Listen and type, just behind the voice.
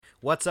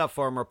What's up,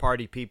 former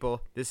party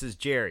people? This is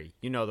Jerry,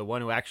 you know, the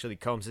one who actually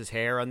combs his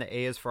hair on the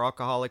A is for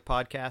Alcoholic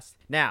podcast.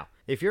 Now,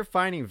 if you're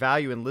finding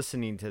value in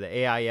listening to the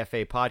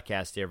AIFA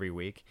podcast every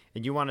week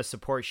and you want to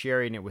support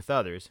sharing it with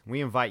others, we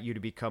invite you to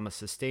become a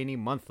sustaining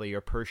monthly or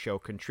per show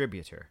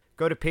contributor.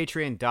 Go to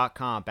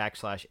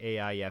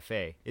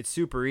patreon.com/AIFA. It's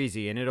super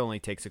easy and it only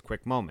takes a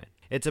quick moment.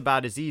 It's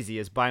about as easy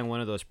as buying one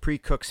of those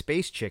pre-cooked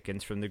space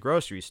chickens from the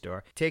grocery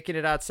store, taking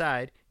it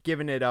outside,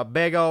 giving it a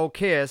big old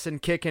kiss,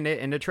 and kicking it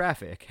into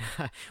traffic.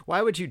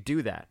 Why would you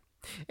do that?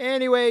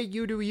 Anyway,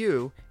 you do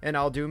you, and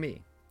I'll do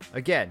me.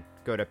 Again,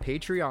 go to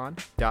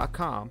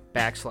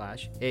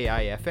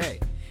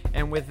patreon.com/AIFA.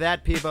 And with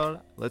that,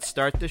 people, let's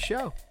start the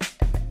show.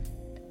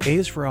 A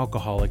is for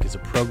Alcoholic is a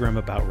program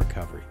about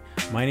recovery.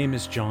 My name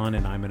is John,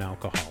 and I'm an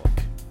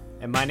alcoholic.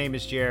 And my name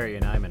is Jerry,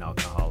 and I'm an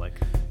alcoholic.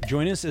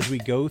 Join us as we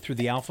go through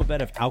the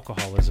alphabet of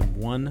alcoholism,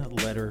 one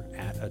letter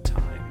at a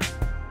time.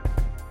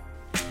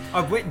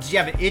 Oh, wait, did you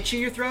have an itch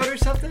in your throat or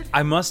something?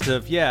 I must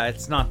have. Yeah,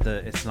 it's not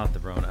the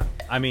Rona.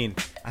 I mean,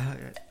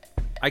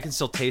 I can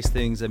still taste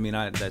things. I mean,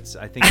 I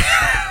think.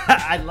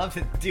 I love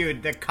it,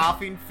 dude. The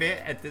coughing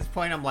fit at this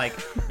point. I'm like,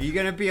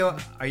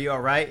 are you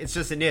all right? It's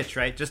just an itch,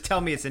 right? Just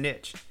tell me it's an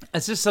itch.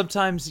 It's just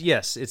sometimes,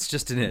 yes, it's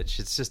just an itch.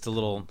 It's just a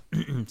little.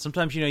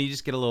 Sometimes you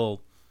just get a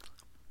little.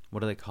 What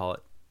do they call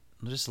it?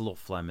 Just a little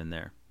phlegm in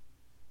there.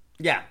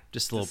 Yeah,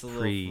 just a little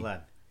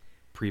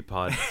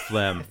pre-pod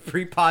phlegm.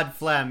 Pre-pod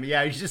phlegm.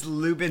 Yeah, you're just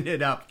lubing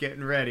it up,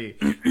 getting ready.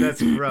 That's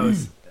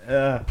gross.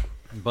 But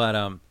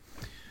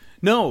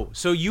no.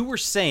 So you were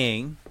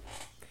saying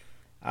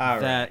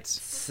that. Right.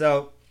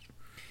 So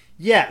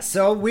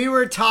we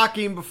were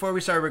talking before we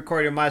started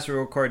recording. Might as well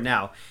record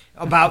now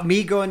about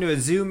me going to a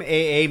Zoom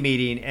AA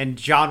meeting, and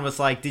John was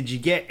like, "Did you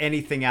get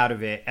anything out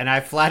of it?" And I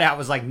flat out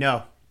was like,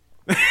 "No."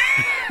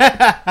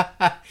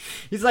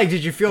 He's like,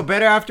 "Did you feel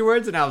better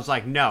afterwards?" And I was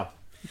like, "No."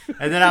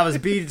 And then I was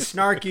being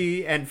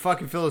snarky and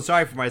fucking feeling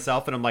sorry for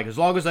myself. And I'm like, as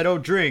long as I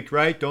don't drink,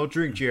 right? Don't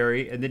drink,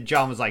 Jerry. And then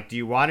John was like, "Do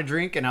you want to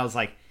drink?" And I was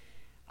like,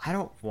 "I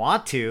don't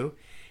want to."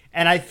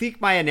 And I think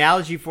my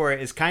analogy for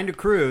it is kind of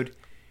crude,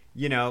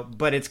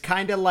 but it's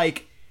kind of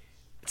like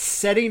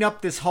setting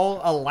up this whole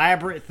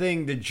elaborate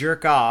thing to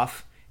jerk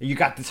off. And you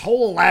got this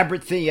whole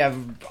elaborate thing. You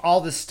have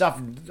all this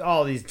stuff,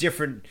 all these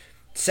different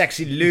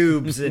sexy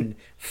lubes and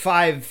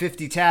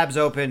 550 tabs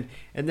open,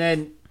 and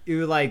then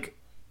you like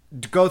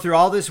go through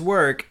all this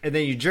work, and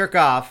then you jerk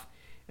off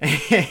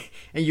and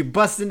you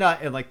bust a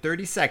nut in like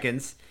 30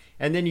 seconds,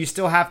 and then you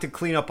still have to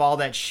clean up all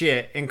that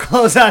shit and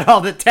close out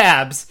all the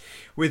tabs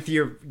with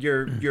your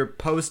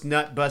post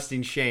nut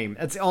busting shame.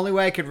 That's the only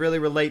way I could really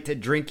relate to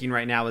drinking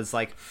right now, is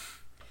like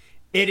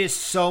it is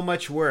so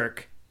much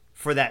work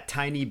for that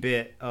tiny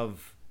bit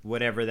of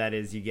whatever that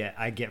is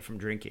I get from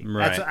drinking.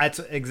 Right. That's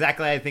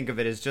exactly how I think of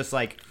it. It's just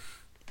like,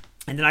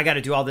 and then I got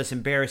to do all this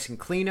embarrassing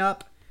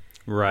cleanup.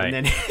 Right.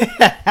 And then,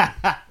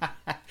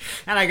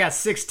 and I got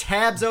 6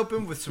 tabs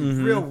open with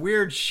some real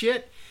weird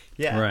shit.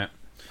 Yeah. Right.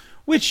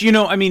 Which,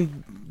 I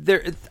mean,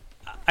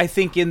 I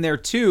think in there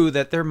too,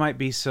 that there might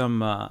be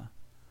some, I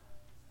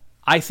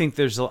think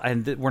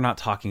and we're not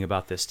talking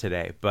about this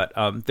today, but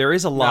there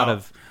is a lot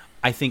of,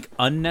 I think,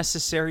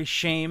 unnecessary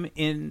shame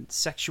in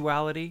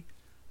sexuality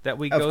that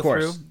we go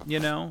through,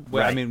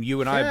 Right. I mean,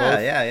 you and I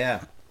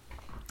both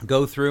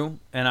go through,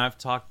 and I've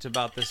talked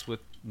about this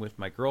with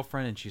my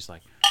girlfriend, and she's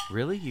like,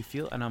 "Really? You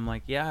feel?" And I'm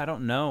like, "Yeah, I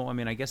don't know. I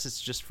mean, I guess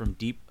it's just from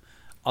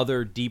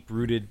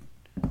deep-rooted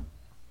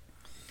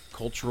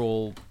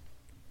cultural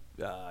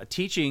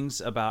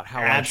teachings about how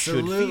I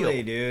should feel."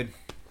 Absolutely, dude.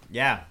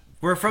 Yeah.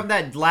 We're from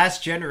that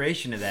last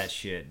generation of that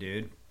shit,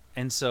 dude.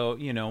 And so,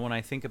 when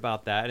I think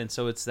about that, and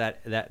so it's that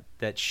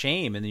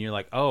shame, and then you're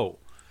like, "Oh,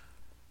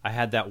 I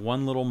had that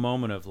one little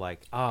moment of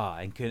like,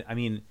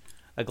 and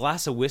a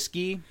glass of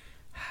whiskey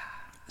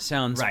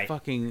sounds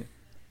fucking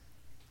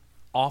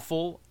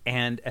awful,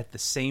 and at the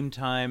same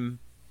time,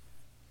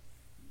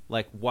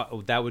 like,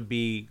 what that would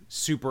be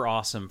super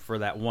awesome for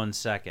that 1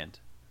 second.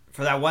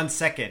 For that 1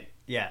 second,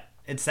 yeah.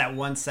 It's that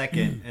 1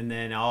 second, and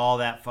then all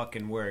that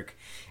fucking work.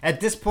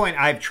 At this point,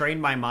 I've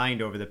trained my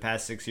mind over the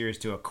past 6 years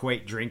to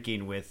equate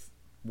drinking with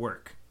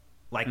work.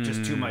 Like,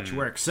 just too much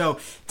work. So,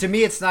 to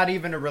me, it's not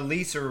even a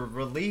release or a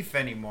relief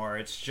anymore.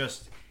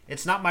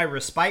 It's not my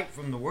respite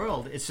from the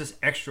world. It's just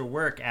extra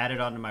work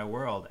added onto my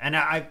world. And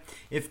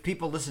if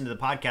people listen to the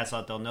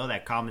podcast, they'll know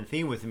that common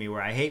theme with me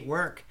where I hate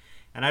work.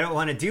 And I don't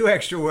want to do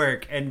extra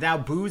work. And now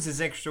booze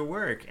is extra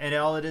work. And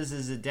all it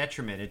is a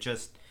detriment. It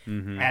just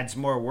adds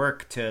more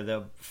work to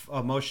the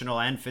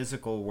emotional and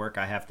physical work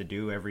I have to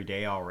do every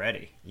day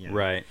already.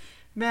 Right.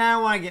 Man, I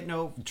don't want to get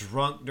no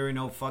drunk during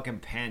no fucking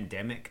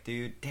pandemic,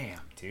 dude.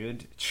 Damn,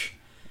 dude.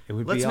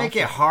 Let's make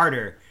it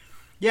harder.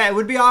 Yeah, it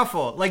would be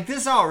awful. Like,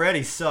 this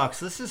already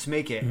sucks. Let's just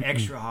make it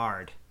extra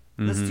hard.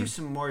 Let's do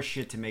some more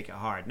shit to make it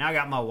hard. Now I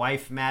got my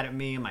wife mad at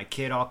me and my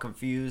kid all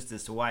confused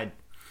as to why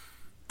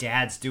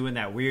Dad's doing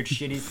that weird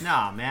shit. He's,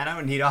 nah, man, I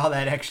don't need all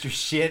that extra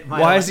shit.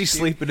 Why is he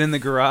sleeping in the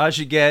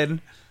garage again?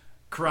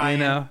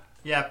 Crying.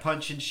 Yeah,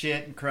 punching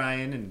shit and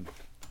crying and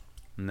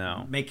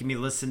No. making me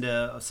listen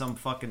to some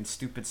fucking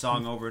stupid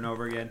song over and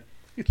over again.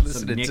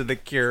 Listening to The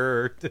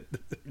Cure.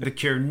 The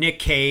Cure, Nick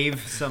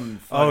Cave,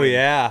 some. Oh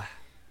yeah,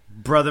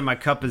 Brother, My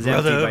Cup Is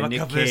Empty by Nick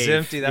Cave. Cup is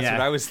empty. That's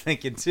what I was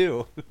thinking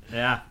too.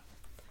 Yeah.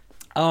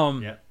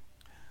 Yeah.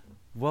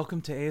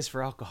 Welcome to A's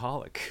for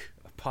Alcoholic,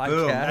 a podcast.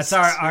 Boom. That's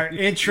our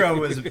intro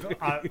was a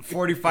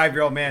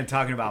 45-year-old man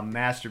talking about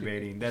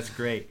masturbating. That's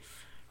great.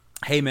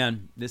 Hey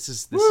man, this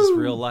is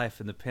real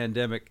life in the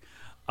pandemic.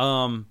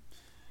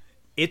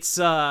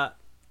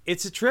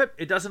 It's a trip.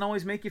 It doesn't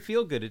always make you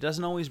feel good. It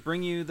doesn't always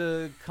bring you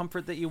the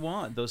comfort that you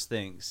want, those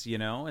things,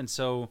 And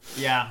so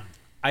yeah,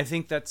 I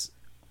think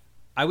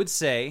I would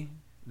say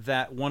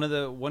that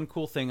one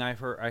cool thing I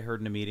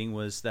heard in a meeting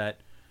was that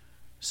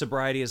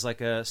sobriety is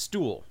like a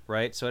stool,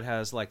 right? So it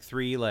has like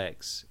 3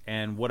 legs,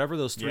 and whatever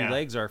those 3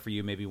 legs are for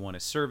you, maybe one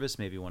is service,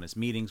 maybe one is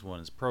meetings, one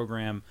is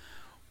program.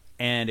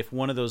 And if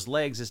one of those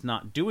legs is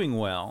not doing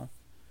well,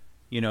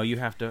 you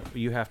have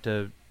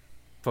to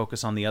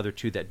focus on the other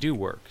 2 that do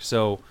work.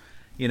 So,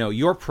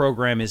 your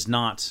program is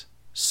not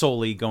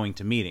solely going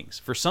to meetings.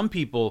 For some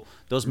people,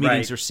 those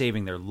meetings are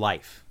saving their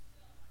life.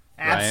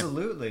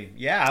 Absolutely. Right?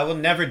 Yeah, I will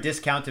never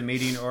discount a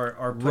meeting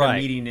or put a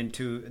meeting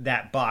into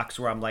that box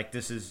where I'm like,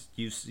 this is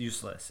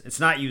useless. It's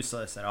not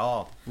useless at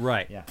all.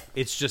 Right. Yeah.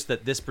 It's just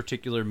that this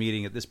particular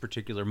meeting at this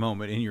particular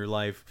moment in your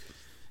life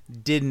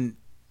didn't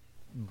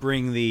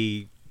bring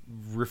the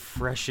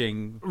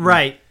refreshing.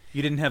 Right.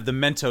 You didn't have the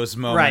Mentos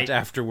moment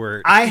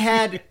afterward. I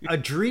had a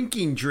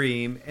drinking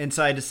dream, and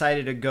so I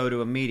decided to go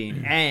to a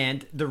meeting.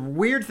 And the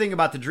weird thing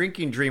about the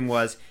drinking dream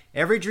was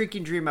every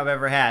drinking dream I've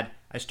ever had,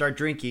 I start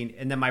drinking,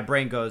 and then my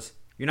brain goes,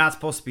 you're not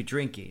supposed to be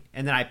drinking.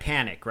 And then I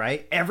panic,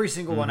 right? Every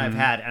single one I've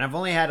had, and I've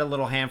only had a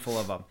little handful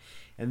of them.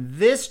 And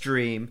this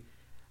dream,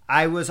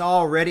 I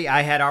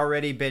had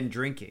already been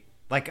drinking.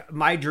 Like,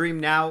 my dream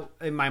now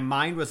in my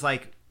mind was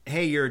like,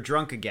 hey, you're a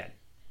drunk again.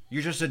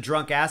 You're just a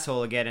drunk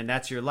asshole again, and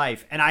that's your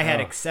life. And I had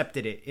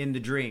accepted it in the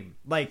dream.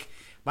 Like,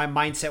 my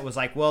mindset was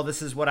like, well,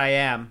 this is what I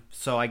am,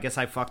 so I guess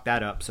I fucked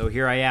that up. So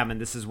here I am,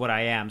 and this is what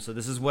I am. So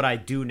this is what I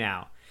do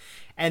now.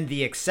 And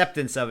the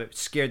acceptance of it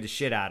scared the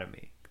shit out of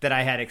me, that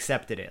I had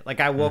accepted it. Like,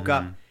 I woke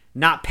up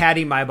not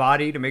patting my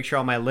body to make sure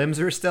all my limbs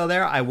are still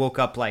there. I woke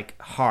up,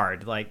 like,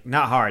 hard. Like,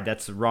 not hard,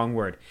 that's the wrong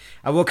word.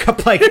 I woke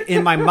up, like,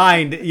 in my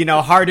mind,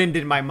 hardened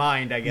in my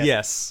mind, I guess.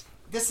 Yes.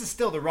 This is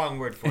still the wrong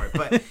word for it,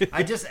 but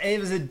it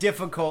was a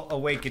difficult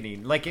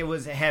awakening. Like, it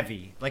was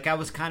heavy. Like, I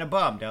was kind of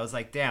bummed. I was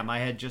like, damn,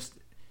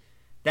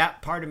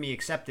 that part of me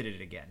accepted it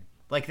again.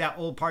 Like, that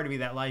old part of me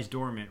that lies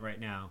dormant right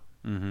now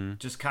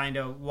just kind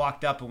of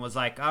walked up and was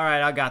like, all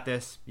right, I got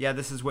this. Yeah,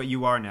 this is what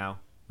you are now.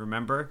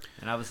 Remember?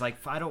 And I was like,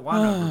 I don't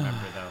want to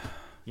remember, though.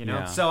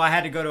 Yeah. So I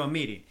had to go to a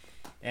meeting.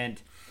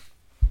 And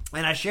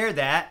I shared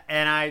that,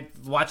 and I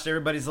watched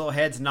everybody's little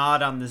heads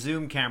nod on the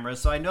Zoom camera,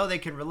 so I know they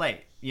can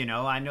relate.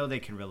 I know they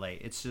can relate.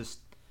 It's just,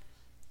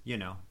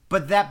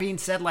 But that being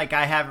said, like,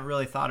 I haven't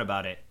really thought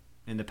about it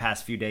in the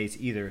past few days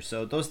either.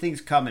 So those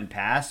things come and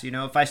pass.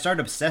 If I start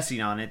obsessing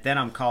on it, then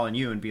I'm calling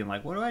you and being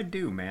like, what do I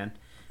do, man?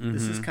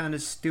 This is kind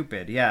of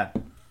stupid. Yeah.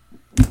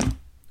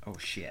 Oh,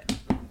 shit.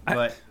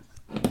 But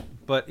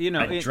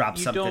I dropped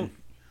something.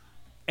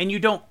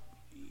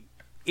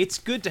 It's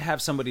good to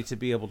have somebody to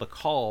be able to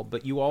call,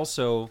 but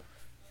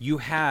you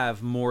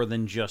have more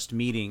than just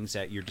meetings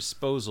at your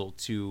disposal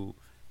to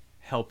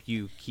help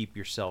you keep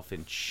yourself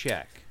in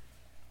check.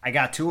 I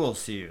got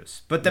tools to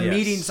use. But the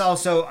meetings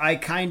also,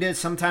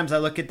 sometimes I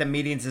look at the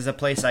meetings as a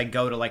place I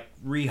go to, like,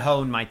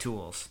 re-hone my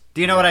tools.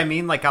 Do you know what I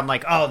mean? Like, I'm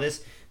like, oh,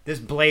 this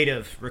blade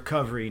of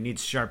recovery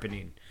needs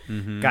sharpening.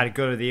 Got to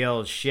go to the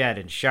old shed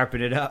and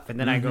sharpen it up. And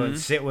then I go and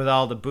sit with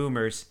all the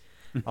boomers,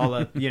 all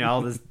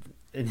this,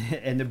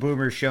 and the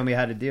boomers show me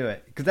how to do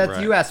it. Because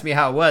you asked me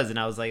how it was, and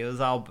I was like,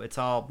 it's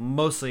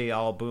mostly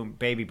all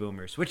baby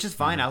boomers, which is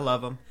fine. I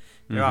love them.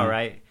 They're all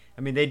right.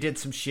 I mean, they did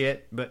some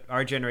shit, but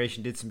our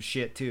generation did some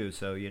shit too.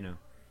 So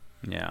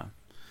Yeah.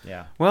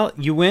 Yeah. Well,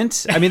 you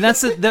went. I mean,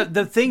 that's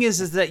the thing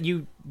is that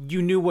you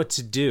knew what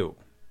to do,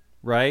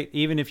 right?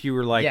 Even if you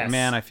were like,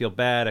 man, I feel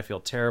bad, I feel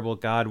terrible.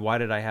 God, why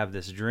did I have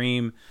this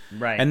dream?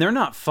 Right. And they're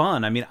not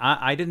fun. I mean,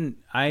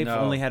 I've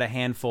only had a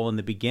handful in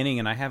the beginning,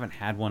 and I haven't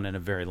had one in a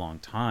very long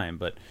time.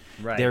 But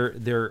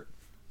they're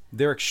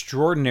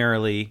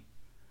extraordinarily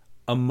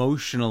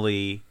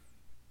emotionally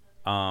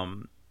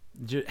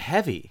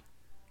heavy.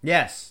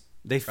 Yes.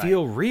 They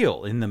feel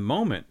real in the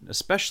moment,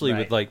 especially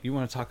with, like, you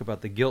want to talk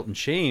about the guilt and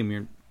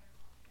shame.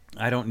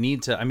 I don't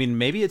need to. I mean,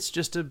 maybe it's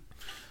just a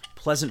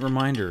pleasant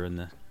reminder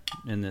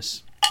in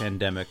this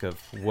pandemic of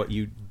what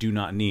you do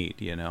not need.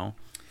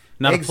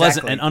 Not a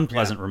pleasant and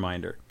unpleasant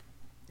reminder.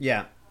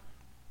 Yeah,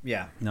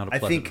 yeah. Not a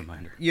pleasant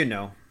reminder.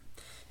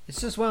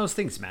 It's just one of those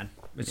things, man.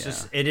 It's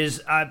just it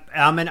is.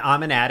 I'm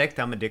an addict.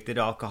 I'm addicted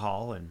to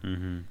alcohol,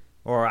 and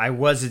or I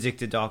was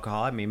addicted to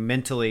alcohol. I mean,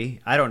 mentally,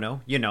 I don't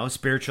know,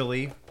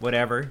 spiritually,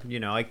 whatever,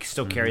 I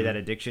still carry that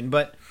addiction,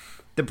 but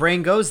the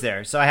brain goes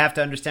there. So I have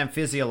to understand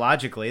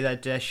physiologically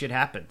that shit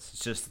happens.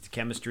 It's just the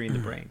chemistry in the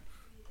brain.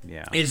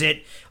 Yeah. Is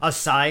it a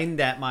sign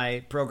that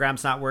my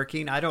program's not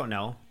working? I don't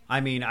know. I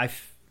mean, I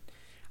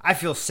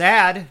feel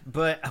sad,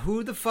 but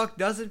who the fuck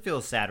doesn't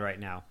feel sad right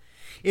now?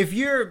 If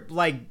you're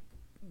like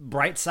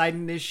bright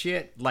siding this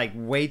shit like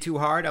way too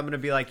hard, I'm gonna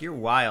be like, you're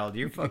wild,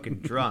 you're fucking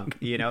drunk,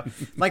 you know.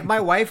 Like my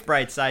wife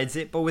bright sides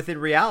it, but within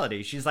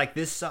reality, she's like,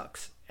 this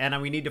sucks,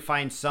 and we need to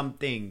find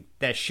something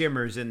that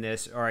shimmers in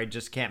this, or I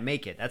just can't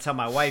make it. That's how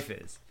my wife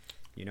is,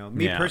 you know.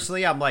 Me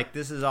personally, I'm like,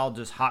 this is all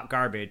just hot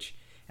garbage,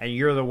 and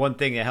you're the one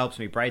thing that helps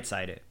me bright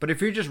side it. But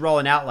if you're just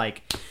rolling out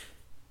like,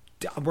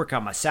 I'm working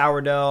on my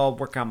sourdough,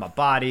 working on my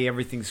body,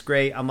 everything's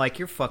great, I'm like,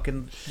 you're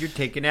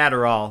taking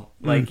Adderall,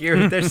 like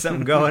there's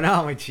something going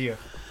on with you.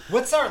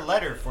 What's our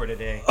letter for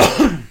today?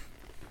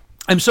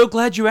 I'm so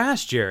glad you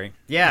asked, Jerry.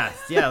 Yeah,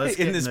 let's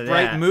get in this into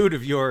bright that. mood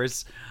of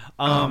yours.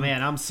 Oh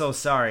man, I'm so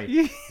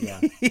sorry.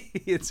 Yeah.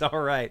 It's all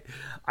right.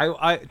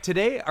 I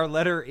today our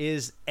letter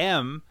is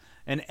M,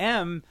 and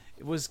M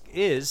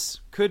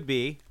could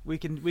be, we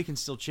can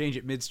still change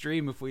it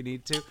midstream if we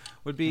need to,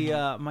 would be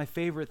my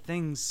favorite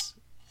things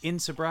in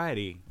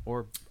sobriety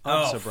or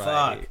of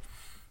sobriety. Fuck.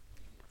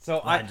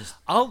 So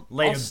I'll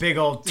lay a big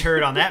old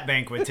turd on that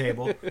banquet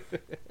table.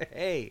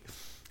 Hey,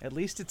 at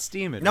least it's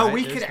steaming. No, right?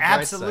 we There's could the bright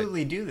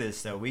absolutely do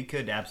this though. We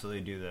could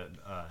absolutely do the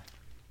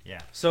yeah.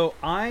 So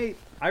I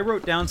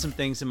wrote down some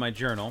things in my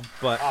journal,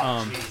 but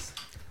jeez.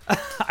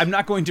 I'm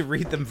not going to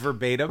read them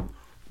verbatim.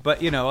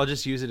 But I'll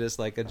just use it as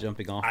like a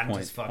jumping off point. I'm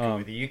just fucking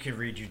with you. You can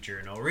read your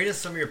journal. Read us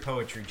some of your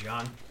poetry,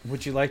 John.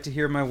 Would you like to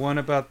hear my one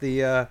about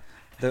the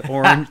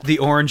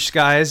orange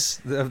skies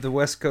of the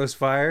West Coast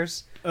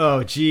fires? Oh,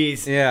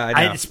 jeez. Yeah,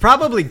 I know. It's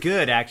probably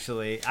good,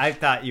 actually. I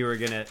thought you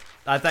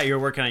were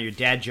working on your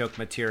dad joke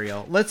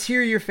material. Let's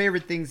hear your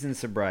favorite things in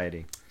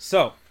sobriety.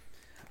 So,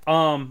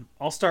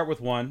 I'll start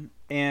with one,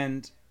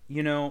 and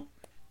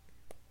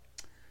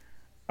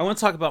I want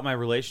to talk about my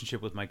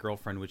relationship with my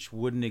girlfriend, which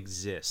wouldn't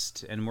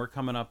exist, and we're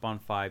coming up on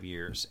 5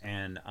 years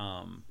and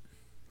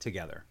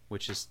together,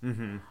 which is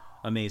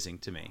amazing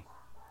to me.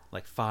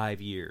 Like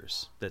 5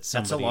 years. That's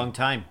a long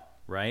time,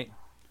 right?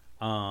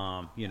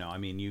 I've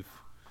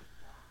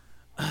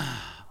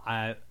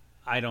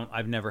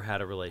never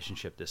had a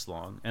relationship this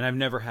long, and I've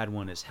never had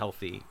one as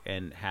healthy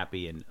and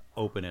happy and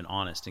open and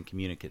honest and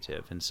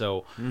communicative. And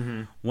so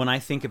when I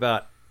think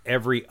about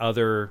every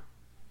other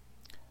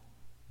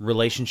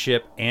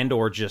relationship and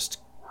or just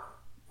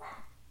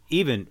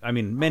even,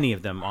 many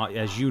of them,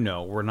 as you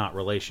know, were not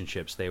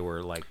relationships. They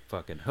were like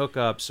fucking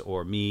hookups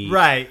or me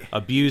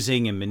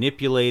abusing and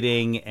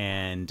manipulating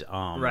and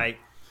right.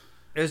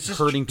 It was just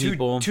hurting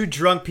people. Two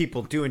drunk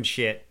people doing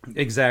shit.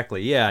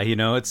 Exactly. Yeah.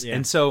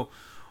 And so,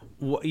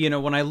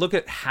 when I look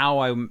at how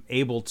I'm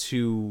able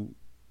to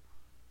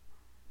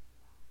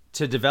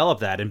develop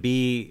that and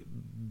be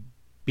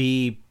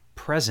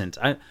present,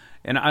 I'm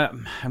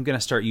going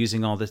to start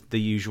using all the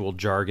usual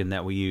jargon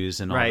that we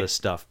use and all this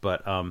stuff,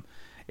 but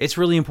it's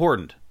really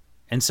important.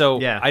 And so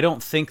I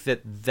don't think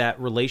that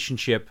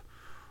relationship,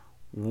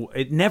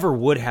 it never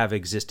would have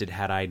existed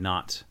had I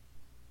not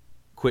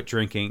quit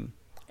drinking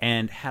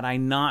and had I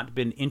not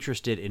been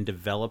interested in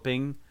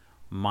developing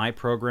my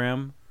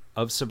program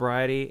of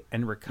sobriety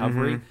and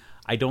recovery.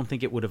 I don't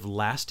think it would have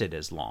lasted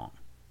as long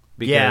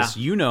because that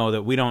you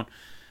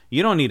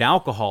don't need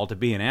alcohol to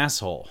be an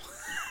asshole.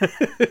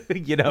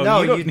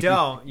 No, you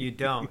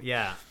don't.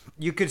 Yeah.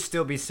 You could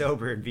still be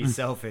sober and be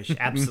selfish.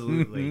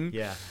 Absolutely.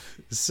 Yeah.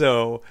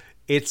 So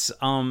it's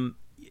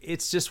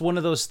just one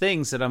of those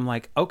things that I'm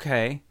like,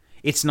 okay,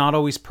 it's not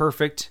always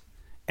perfect.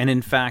 And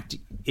in fact,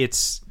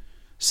 it's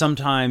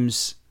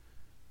sometimes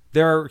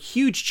there are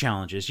huge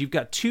challenges. You've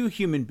got two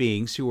human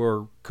beings who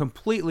are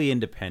completely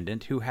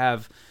independent, who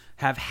have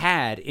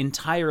had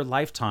entire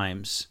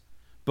lifetimes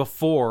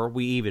before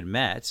we even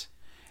met.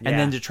 And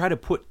then to try to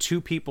put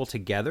two people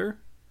together,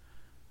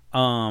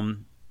 how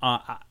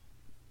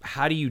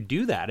do you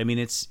do that?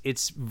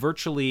 It's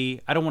virtually,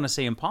 I don't want to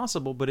say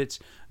impossible, but it's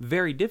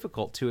very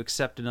difficult to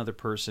accept another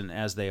person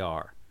as they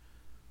are,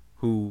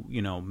 who,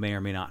 may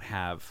or may not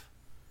have,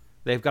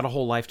 they've got a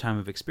whole lifetime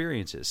of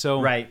experiences.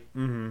 So,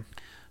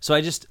 so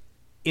I just,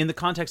 in the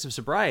context of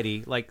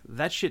sobriety, like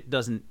that shit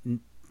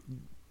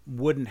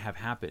wouldn't have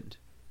happened.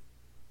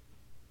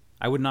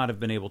 I would not have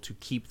been able to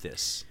keep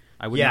this.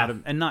 I would not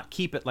have, and not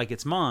keep it like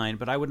it's mine,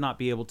 but I would not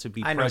be able to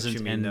be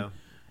present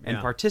and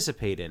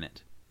participate in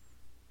it.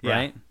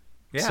 Right?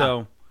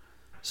 Yeah.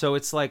 So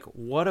it's like,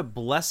 what a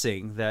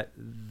blessing that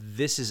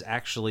this is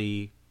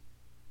actually,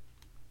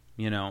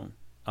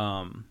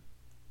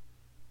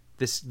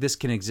 this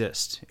can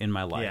exist in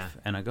my life. Yeah.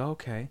 And I go,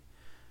 okay.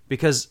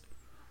 Because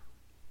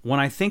when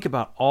I think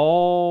about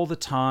all the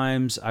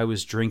times I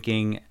was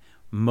drinking,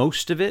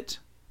 most of it,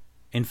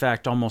 in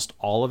fact, almost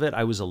all of it,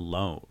 I was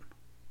alone.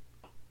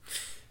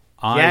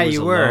 I was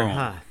you alone. were,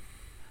 huh?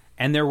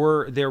 And there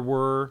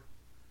were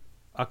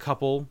a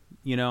couple,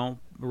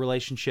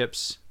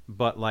 relationships,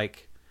 but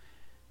like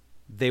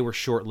they were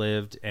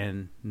short-lived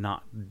and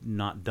not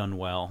done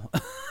well,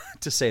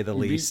 to say the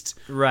least.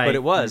 Right. But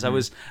it was.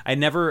 I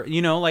never,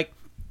 like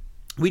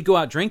we'd go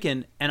out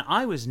drinking and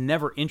I was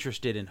never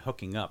interested in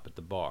hooking up at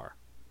the bar.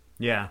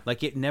 Yeah.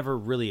 Like it never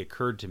really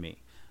occurred to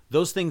me.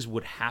 Those things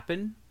would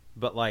happen,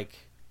 but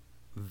like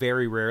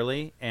very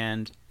rarely,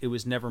 and it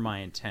was never my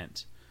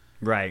intent.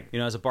 Right. You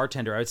know, as a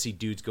bartender, I would see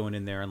dudes going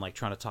in there and like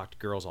trying to talk to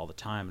girls all the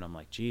time, and I'm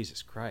like,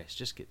 Jesus Christ,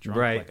 just get drunk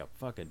Right. like a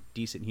fucking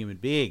decent human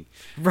being.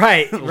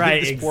 Right. Leave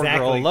Right. this poor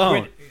Exactly. girl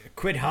alone.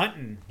 Quit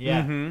hunting.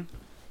 Yeah. Mm-hmm.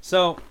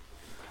 So,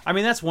 I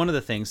mean, that's one of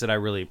the things that I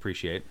really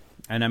appreciate.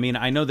 And I mean,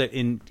 I know that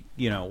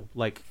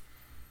like,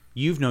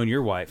 you've known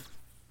your wife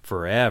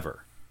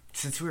forever.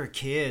 Since we were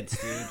kids,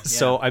 dude. Yeah.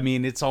 So, I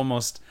mean, it's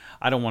almost,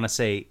 I don't want to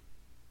say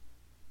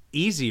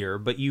easier,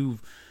 but you've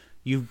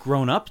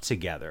grown up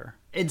together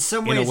in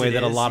some ways, in a way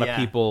that is, a lot yeah.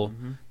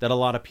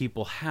 of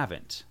people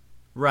haven't.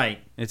 Right.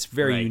 It's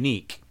very Right.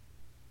 unique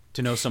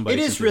to know somebody. It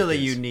is since we were really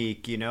kids.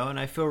 unique, and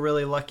I feel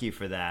really lucky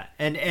for that.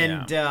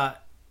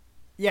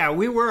 Yeah,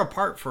 we were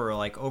apart for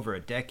like over a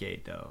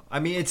decade, though. I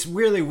mean, it's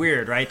really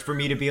weird, right, for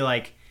me to be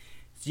like,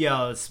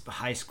 yo, it's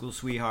high school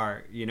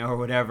sweetheart, or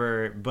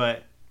whatever,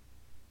 but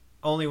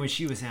only when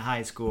she was in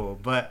high school.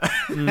 But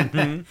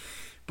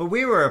but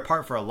we were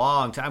apart for a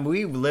long time.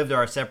 We lived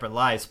our separate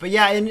lives. But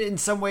yeah, in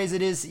some ways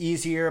it is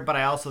easier, but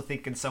I also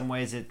think in some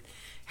ways it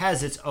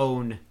has its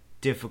own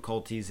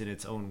difficulties in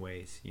its own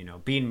ways.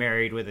 Being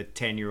married with a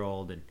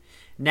 10-year-old and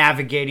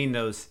navigating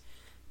those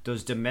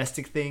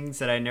domestic things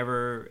that I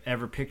never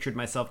ever pictured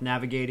myself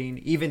navigating.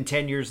 Even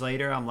 10 years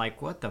later, I'm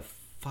like, what the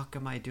fuck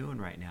am I doing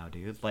right now,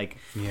 dude? Like,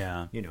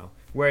 Yeah.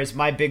 Whereas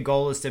my big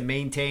goal is to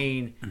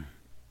maintain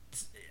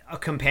a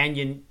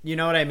companion,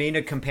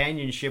 a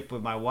companionship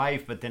with my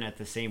wife, but then at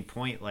the same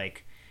point,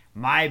 like,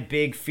 my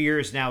big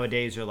fears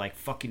nowadays are like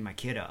fucking my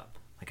kid up.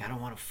 Like, I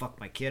don't want to fuck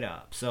my kid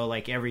up. So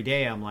like every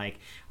day I'm like,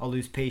 I'll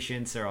lose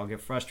patience, or I'll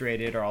get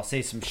frustrated, or I'll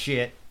say some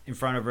shit in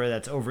front of her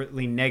that's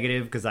overtly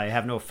negative because I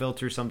have no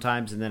filter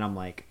sometimes, and then I'm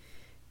like,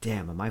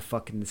 damn, am I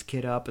fucking this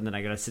kid up? And then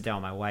I gotta sit down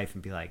with my wife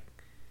and be like,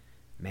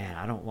 man,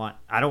 I don't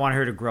want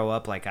her to grow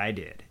up like I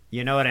did.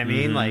 You know what I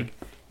mean? Mm-hmm. Like,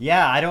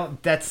 yeah,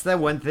 that's the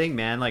one thing,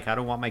 man. Like, I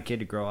don't want my kid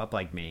to grow up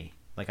like me.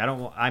 Like, I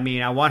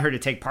want her to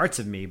take parts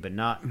of me, but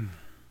not,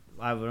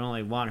 I would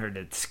only want her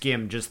to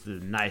skim just the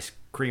nice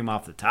cream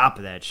off the top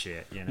of that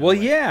shit. Well,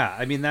 yeah,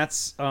 I mean,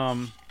 that's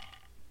part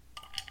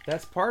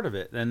of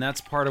it, and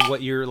that's part of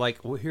what you're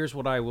like, well, here's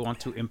what I want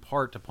to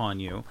impart upon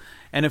you.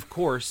 And of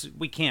course,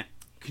 we can't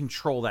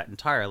control that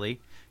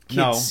entirely. Kids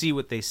No. see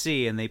what they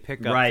see, and they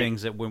pick up Right.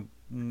 things that when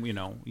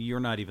you're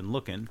not even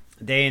looking.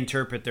 They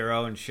interpret their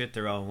own shit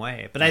their own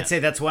way. But I'd say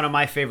that's one of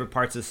my favorite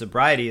parts of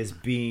sobriety is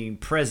being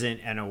present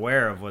and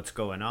aware of what's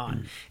going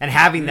on. And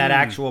having that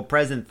actual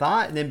present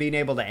thought, and then being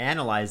able to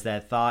analyze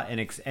that thought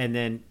and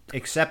then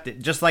accept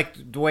it, just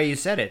like the way you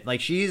said it.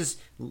 Like, she's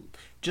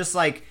just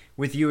like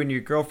with you and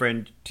your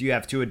girlfriend, you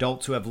have two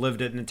adults who have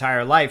lived an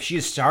entire life. She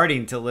is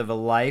starting to live a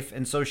life,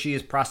 and so she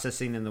is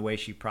processing in the way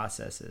she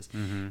processes.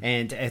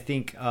 And I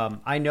think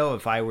I know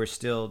if I were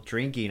still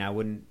drinking, I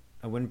wouldn't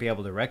be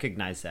able to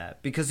recognize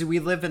that, because we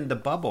live in the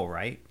bubble,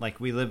 right? Like,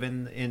 we live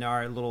in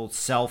our little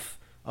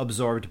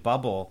self-absorbed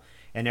bubble,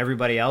 and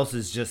everybody else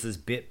is just this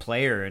bit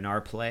player in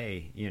our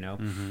play,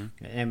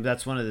 And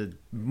that's one of the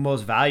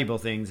most valuable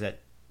things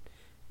that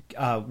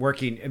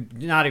working,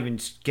 not even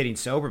getting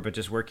sober, but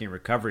just working in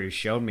recovery has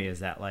shown me, is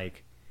that,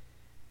 like,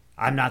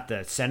 I'm not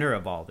the center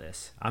of all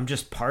this. I'm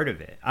just part of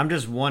it. I'm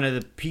just one of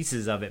the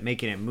pieces of it,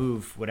 making it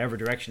move whatever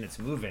direction it's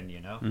moving,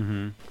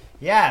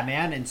 Yeah,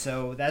 man. And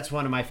so that's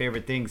one of my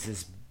favorite things,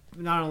 is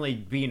not only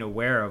being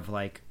aware of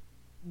like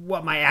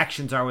what my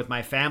actions are with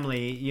my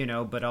family,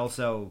 but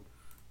also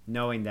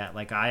knowing that,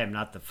 like, I am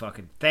not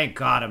thank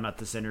God I'm not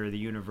the center of the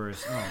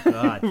universe. Oh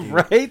God, dude.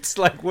 Right?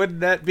 Like, wouldn't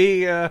that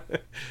be I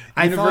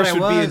universe thought I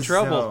would was, be in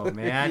trouble. though,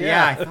 man. Yeah.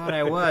 Yeah, I thought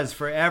I was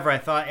forever. I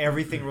thought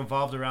everything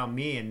revolved around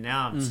me, and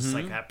now I'm just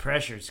like, that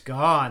pressure's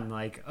gone.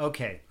 Like,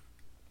 okay,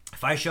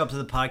 if I show up to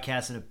the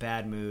podcast in a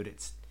bad mood,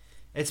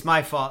 it's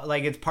my fault.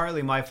 Like, it's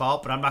partly my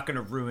fault, but I'm not going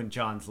to ruin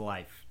John's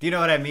life. Do you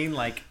know what I mean?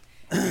 Like,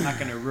 I'm not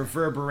going to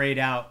reverberate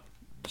out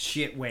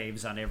shit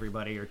waves on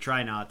everybody, or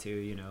try not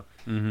to,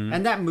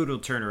 And that mood will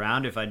turn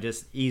around if I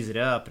just ease it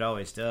up. It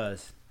always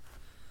does.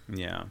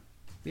 Yeah.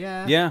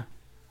 Yeah.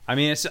 I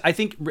mean, I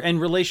think,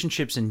 and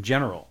relationships in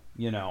general,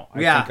 I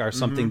Yeah. think are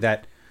something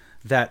that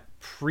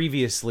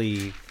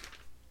previously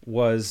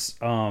was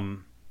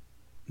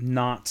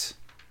not,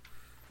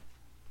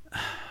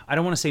 I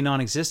don't want to say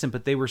non-existent,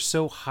 but they were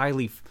so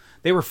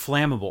they were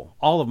flammable.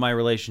 All of my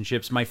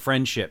relationships, my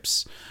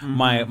friendships,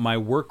 my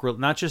work,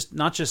 not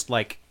just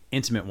like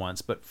intimate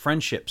ones, but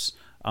friendships,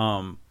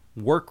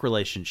 work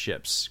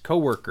relationships,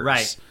 coworkers,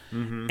 Right.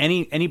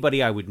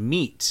 Anybody I would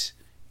meet.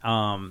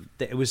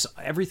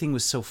 Everything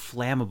was so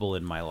flammable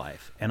in my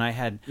life, and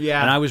and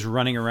I was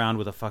running around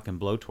with a fucking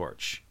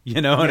blowtorch.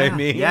 You know what I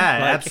mean? Yeah,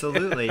 Like,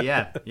 absolutely.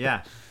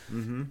 Yeah.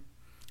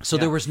 So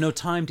there was no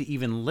time to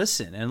even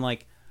listen, and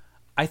like,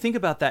 I think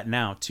about that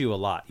now too a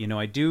lot.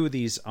 I do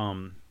these,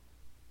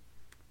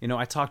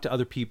 I talk to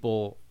other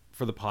people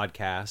for the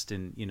podcast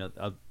and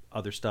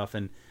other stuff,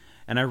 and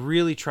I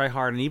really try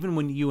hard. And even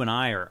when you and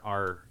I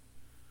are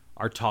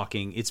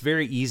talking, it's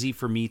very easy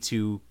for me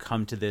to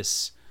come to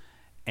this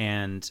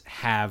and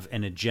have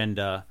an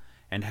agenda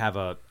and have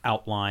a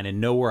outline and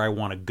know where I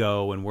want to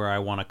go and where I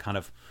want to kind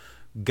of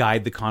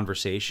guide the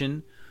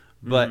conversation.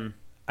 But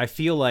I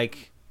feel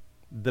like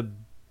the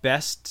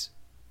best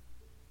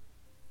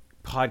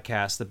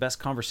podcasts, the best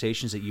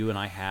conversations that you and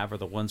I have are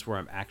the ones where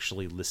I'm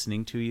actually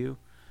listening to you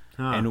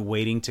and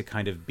waiting to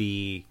kind of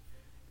be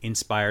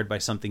inspired by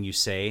something you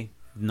say,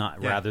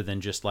 not rather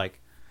than just like,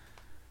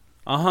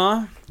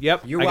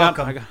 yep. You're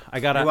welcome.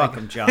 You're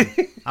welcome, John.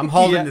 I'm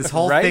holding this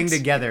whole thing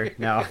together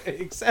now.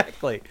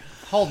 Exactly.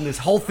 Holding this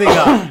whole thing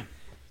up.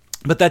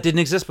 But that didn't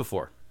exist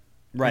before.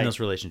 Right. In those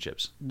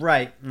relationships.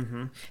 Right.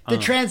 Mm-hmm. The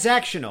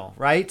transactional,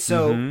 right?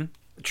 So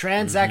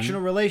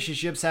transactional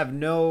relationships have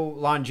no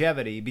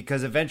longevity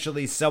because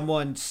eventually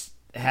someone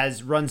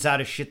runs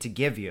out of shit to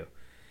give you.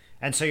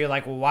 And so you're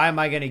like, well, why am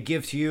I going to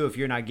give to you if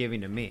you're not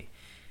giving to me?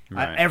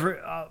 Right.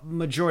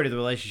 Majority of the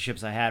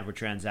relationships I had were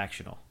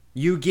transactional.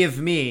 You give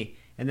me,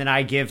 and then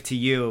I give to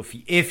you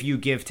if you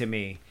give to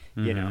me,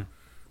 you know.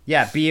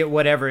 Yeah, be it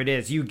whatever it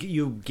is. You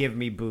give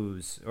me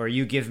booze, or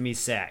you give me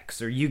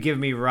sex, or you give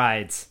me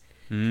rides,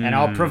 and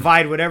I'll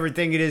provide whatever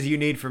thing it is you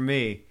need from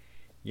me,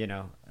 you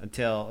know,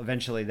 until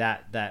eventually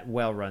that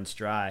well runs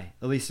dry.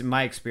 At least in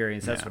my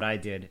experience, that's what I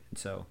did. And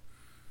so,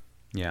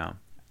 yeah,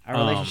 our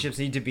relationships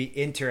need to be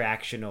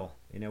interactional.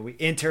 You know, we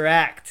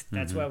interact.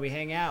 That's why we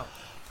hang out.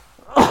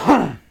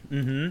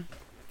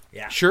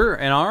 Yeah, sure.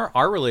 And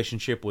our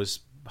relationship was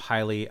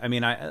highly. I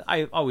mean,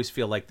 I always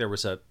feel like there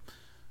was a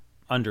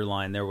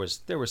underline. There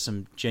was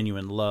some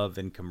genuine love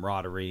and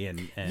camaraderie and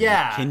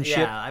kinship.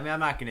 Yeah, I mean, I'm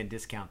not going to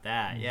discount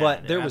that. Yeah,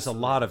 but there was a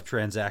lot of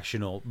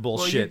transactional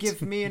bullshit. Well, you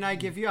give me and I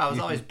give you. I was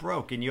always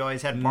broke, and you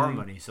always had bar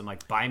money. So I'm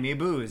like, buy me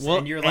booze,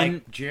 and you're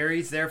like,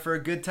 Jerry's there for a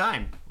good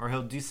time, or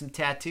he'll do some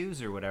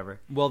tattoos or whatever.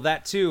 Well,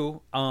 that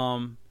too.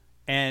 And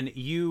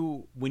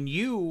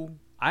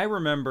I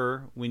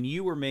remember when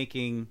you were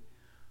making.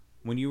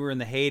 When you were in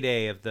the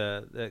heyday of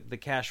the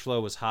cash flow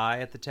was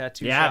high at the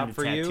tattoo shop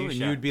for you, and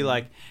you'd be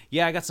like,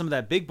 "Yeah, I got some of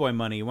that big boy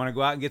money. You want to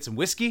go out and get some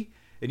whiskey?"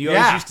 And you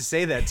always used to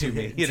say that to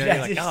me. You know,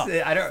 you're like,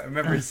 I don't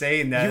remember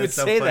saying that. You would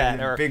say that,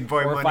 or big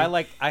boy or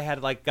money. If I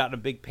had gotten a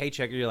big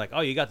paycheck, and you're like,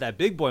 "Oh, you got that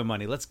big boy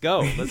money. Let's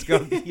go."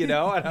 You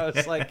know. And I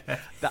was like,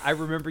 I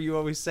remember you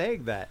always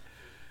saying that,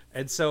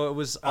 and so it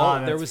was.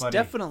 There was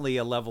definitely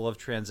a level of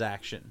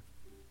transaction.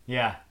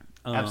 Yeah,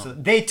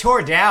 absolutely. They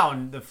tore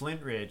down the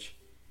Flint Ridge.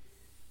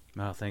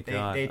 Oh, thank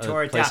God. They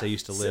tore it down. Place I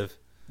used to live.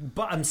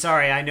 But I'm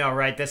sorry, I know,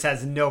 right? This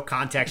has no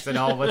context at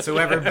all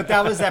whatsoever. But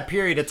that was that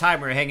period of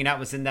time where hanging out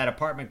was in that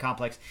apartment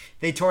complex.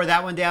 They tore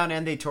that one down,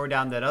 and they tore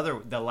down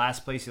the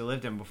last place you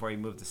lived in before you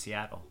moved to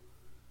Seattle.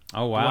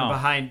 Oh, wow.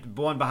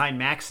 The one behind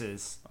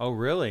Max's. Oh,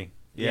 really?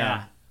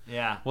 Yeah.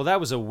 Well, that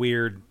was a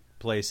weird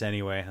place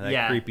anyway.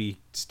 That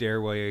creepy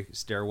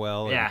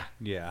stairwell. Yeah.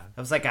 Yeah. It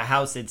was like a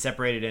house they'd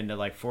separated into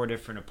like 4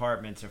 different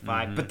apartments or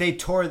 5. But they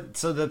tore.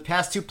 So the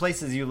past 2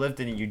 places you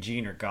lived in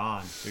Eugene are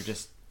gone. They're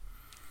just.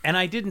 And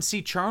I didn't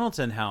see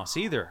Charlton House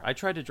either. I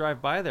tried to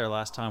drive by there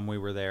last time we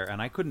were there,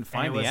 and I couldn't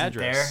find the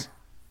address.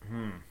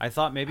 There? I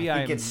thought maybe I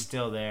think it's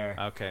still there.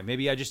 Okay,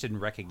 maybe I just didn't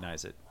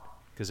recognize it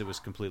because it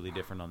was completely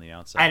different on the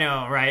outside. I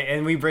know, right?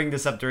 And we bring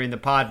this up during the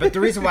pod, but the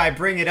reason why I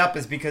bring it up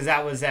is because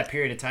that was that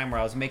period of time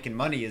where I was making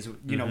money. Is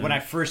when I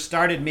first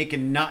started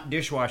making not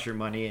dishwasher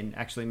money and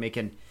actually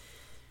making,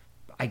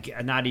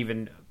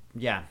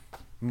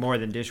 more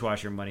than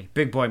dishwasher money,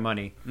 big boy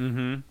money.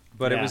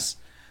 But it was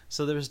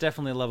so there was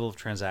definitely a level of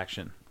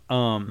transaction.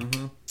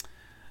 And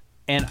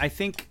I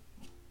think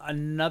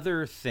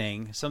another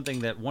thing,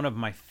 something that one of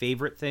my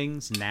favorite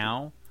things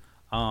now,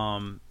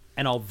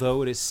 and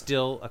although it is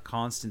still a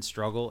constant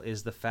struggle,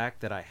 is the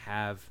fact that I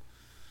have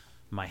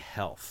my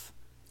health.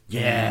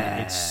 Yeah.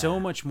 And it's so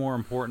much more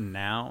important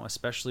now,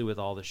 especially with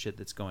all the shit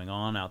that's going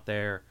on out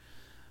there.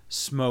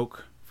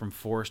 Smoke from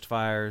forest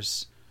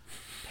fires,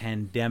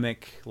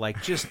 pandemic,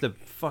 like just the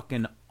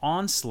fucking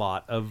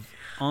onslaught of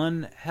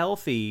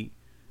unhealthy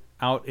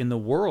out in the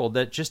world,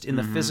 that just in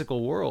the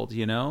physical world,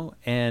 you know?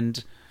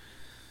 And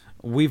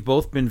we've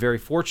both been very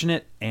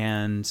fortunate,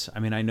 and I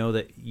mean, I know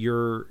that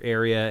your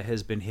area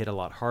has been hit a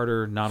lot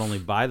harder, not only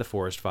by the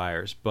forest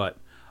fires, but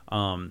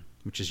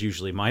which is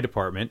usually my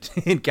department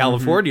in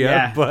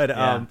California,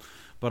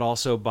 but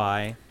also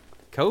by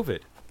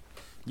COVID.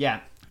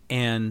 Yeah.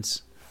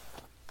 And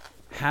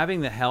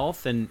having the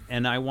health, and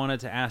I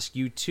wanted to ask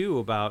you too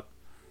about,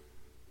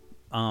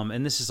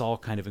 and this is all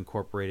kind of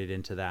incorporated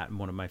into that. And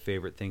one of my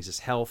favorite things is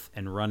health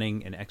and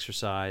running and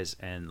exercise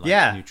and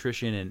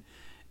nutrition.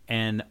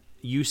 And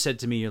you said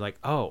to me, you're like,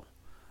 "Oh,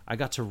 I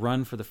got to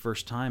run for the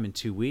first time in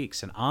 2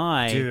 weeks." And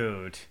I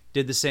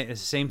did the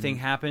same thing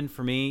happened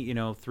for me,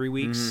 3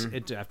 weeks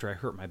after I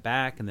hurt my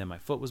back, and then my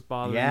foot was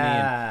bothering me.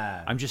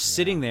 And I'm just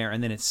sitting there,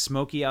 and then it's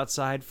smoky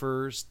outside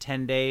for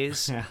 10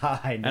 days.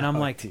 I know, and I'm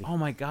like, dude. "Oh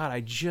my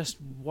God,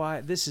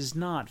 why this is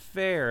not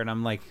fair." And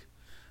I'm like,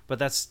 but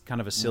that's kind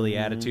of a silly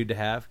attitude to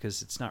have,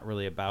 because it's not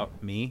really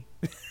about me.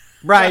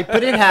 Right,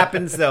 but it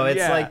happens though.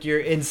 It's like your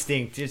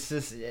instinct. It's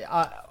just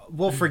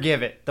we'll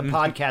forgive it. The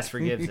podcast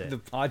forgives it. The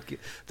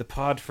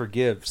pod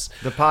forgives.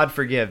 The pod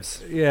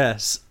forgives.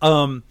 Yes.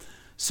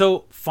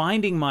 So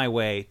finding my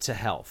way to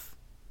health,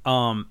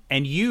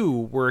 and you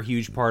were a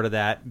huge part of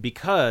that,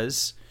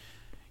 because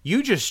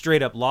you just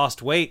straight up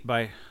lost weight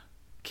by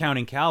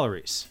counting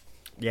calories.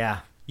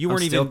 Yeah. You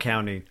weren't I'm still even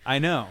counting. I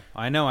know.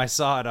 I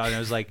saw it. And I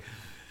was like,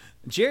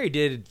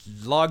 Jerry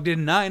logged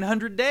in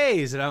 900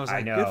 days, and I was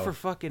like, good for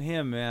fucking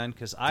him, man,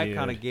 because I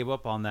kind of gave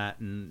up on that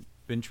and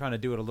been trying to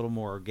do it a little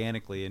more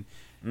organically, and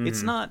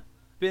it's not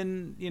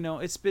been,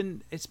 it's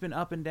been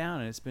up and down,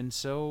 and it's been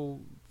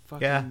so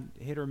fucking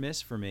hit or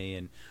miss for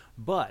me,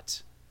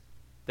 but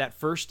that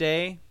first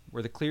day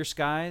where the clear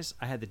skies,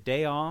 I had the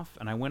day off,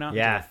 and I went out into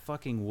the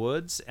fucking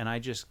woods, and I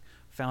just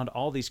found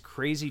all these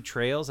crazy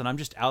trails, and I'm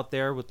just out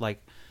there with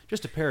like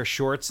just a pair of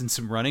shorts and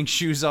some running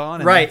shoes on.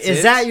 And right.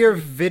 Is that your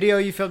video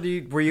you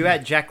filmed? Were you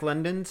at Jack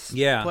London's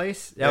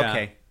place? Yeah.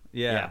 Okay.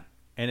 Yeah.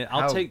 And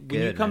when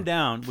you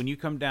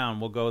come down,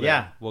 we'll go there.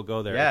 Yeah. We'll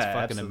go there. Yeah, it's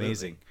fucking absolutely.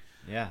 amazing.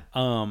 Yeah.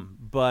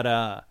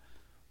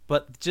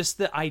 But just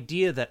the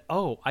idea that,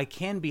 I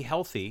can be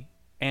healthy,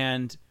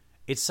 and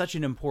it's such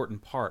an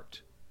important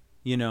part.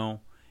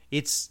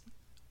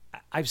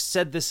 I've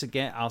said this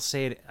again, I'll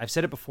say it. I've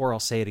said it before, I'll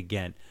say it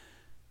again.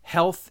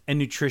 Health and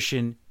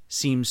nutrition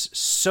seems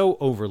so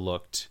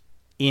overlooked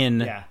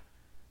in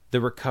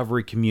the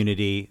recovery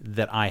community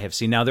that I have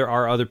seen. Now, there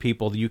are other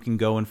people. You can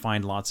go and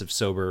find lots of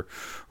sober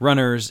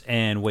runners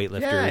and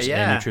weightlifters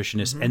and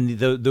nutritionists, and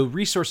the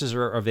resources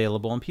are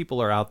available, and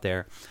people are out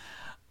there.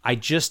 I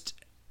just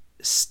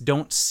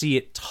don't see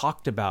it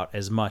talked about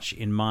as much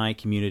in my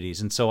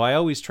communities, and so I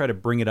always try to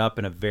bring it up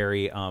in a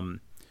very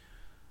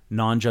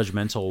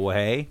non-judgmental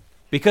way,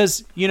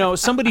 because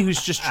somebody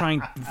who's just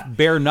trying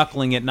bare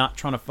knuckling it, not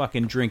trying to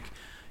fucking drink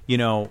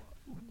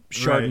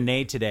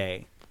Chardonnay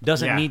today,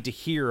 doesn't need to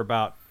hear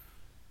about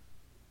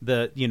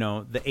the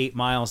 8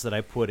 miles that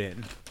I put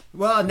in.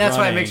 Well, and that's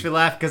why it makes me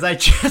laugh, because I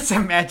just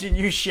imagine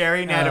you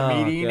sharing at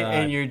a meeting,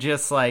 and you're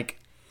just like,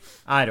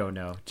 I don't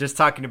know, just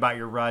talking about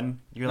your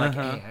run. You're like,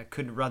 hey, I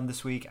couldn't run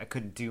this week. I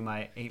couldn't do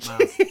my 8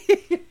 miles.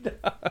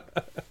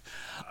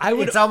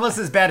 It's almost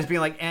as bad as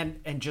being like, and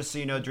just so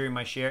you know, during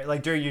my share,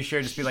 like during your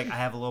share, just be like, I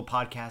have a little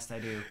podcast I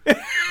do.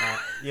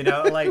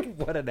 Like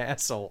what an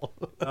asshole.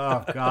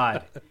 Oh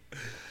God.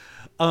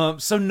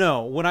 So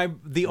no,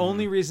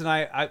 only reason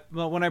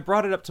when I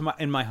brought it up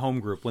in my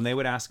home group, when they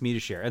would ask me to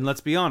share, and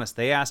let's be honest,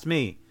 they asked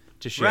me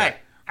to share. Right.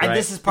 And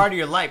this is part of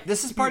your life.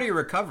 This is part of your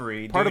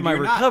recovery. Part of my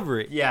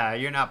recovery.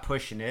 You're not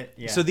pushing it.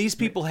 Yeah. So these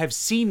people have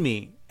seen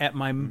me at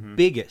my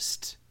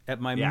biggest,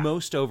 at my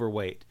most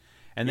overweight,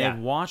 and they've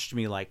watched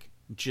me like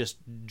just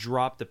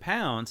drop the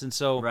pounds. And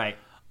so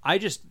I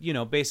just,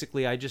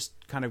 basically I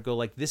just kind of go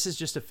like, this is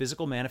just a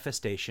physical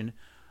manifestation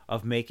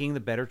of making the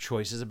better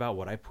choices about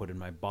what I put in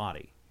my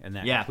body. And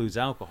that includes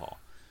alcohol.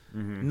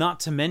 Not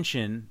to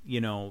mention,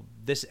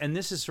 this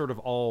is sort of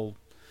all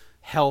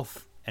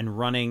health and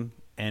running.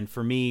 And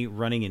for me,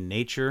 running in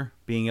nature,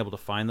 being able to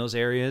find those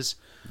areas.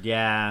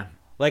 Yeah.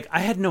 Like, I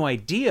had no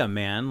idea,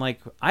 man.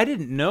 Like, I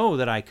didn't know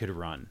that I could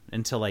run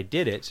until I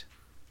did it.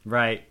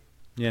 Right.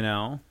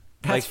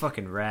 That's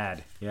fucking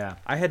rad. Yeah.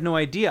 I had no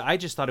idea. I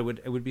just thought it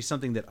would be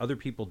something that other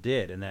people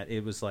did, and that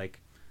it was like,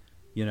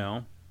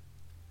 so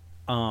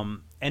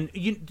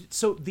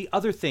the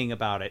other thing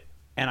about it,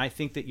 and I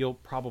think that you'll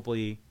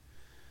probably,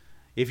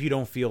 if you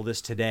don't feel this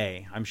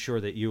today, I'm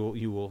sure that you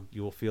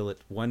will feel it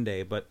one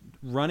day. But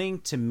running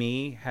to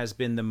me has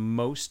been the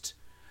most,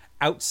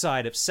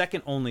 outside of,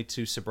 second only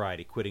to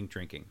sobriety, quitting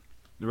drinking,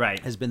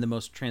 has been the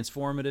most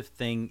transformative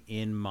thing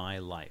in my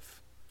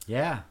life.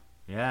 Yeah,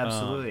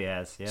 absolutely,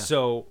 yes. Yeah.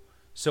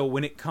 So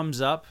when it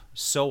comes up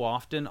so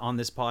often on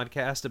this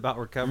podcast about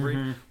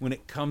recovery, when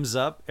it comes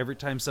up every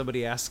time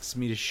somebody asks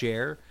me to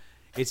share,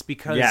 it's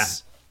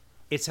because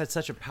it's had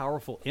such a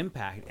powerful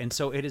impact, and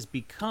so it has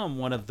become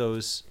one of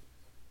those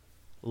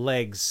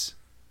legs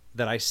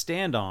that I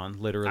stand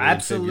on, literally.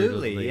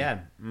 Absolutely, yeah.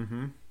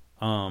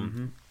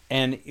 And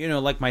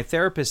like my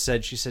therapist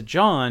said, she said,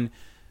 John,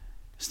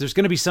 so there's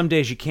going to be some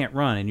days you can't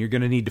run, and you're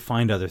going to need to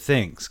find other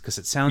things, because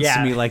it sounds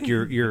to me like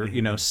you're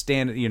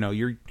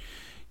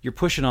you're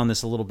pushing on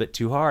this a little bit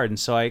too hard, and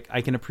so I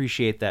can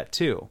appreciate that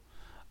too.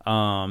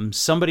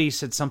 Somebody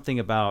said something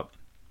about,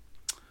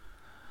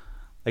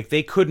 like,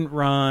 they couldn't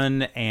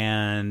run,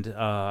 and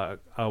a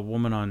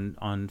woman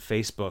on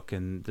Facebook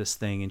and this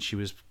thing, and she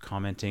was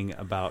commenting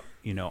about,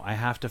 I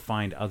have to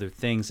find other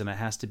things, and it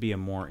has to be a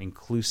more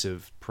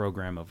inclusive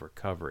program of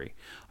recovery.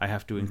 I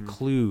have to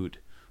include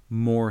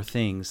more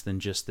things than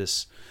just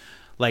this,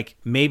 like,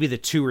 maybe the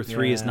 2 or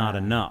 3 is not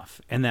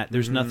enough, and that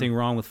there's nothing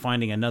wrong with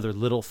finding another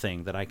little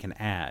thing that I can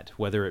add,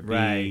 whether it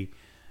be,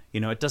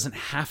 it doesn't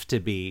have to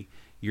be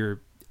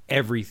your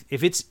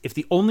if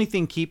the only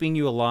thing keeping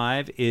you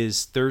alive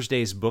is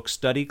Thursday's book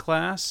study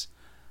class,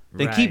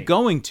 then keep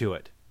going to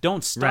it.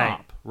 Don't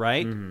stop,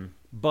 right?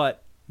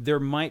 But there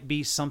might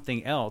be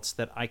something else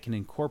that I can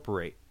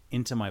incorporate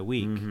into my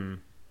week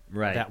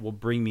that will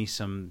bring me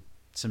some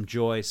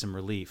joy, some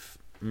relief.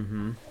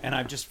 And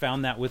I've just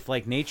found that with,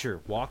 like,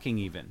 nature, walking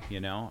even,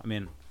 I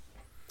mean,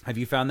 have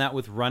you found that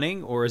with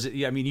running? Or is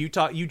it, I mean, you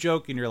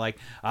joke and you're like,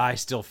 I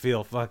still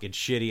feel fucking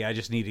shitty, I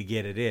just need to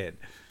get it in.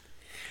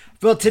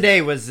 Well,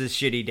 today was a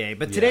shitty day,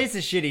 but today's a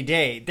shitty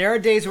day. There are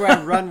days where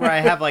I run where I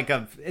have like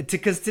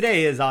because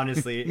today is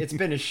honestly, it's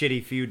been a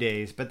shitty few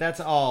days, but that's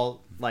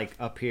all like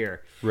up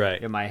here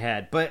right in my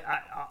head. But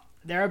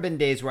there have been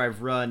days where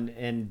I've run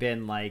and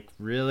been like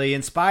really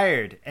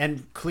inspired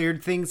and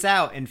cleared things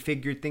out and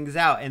figured things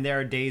out. And there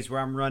are days where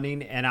I'm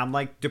running and I'm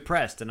like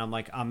depressed and I'm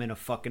like, I'm in a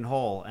fucking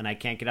hole and I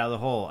can't get out of the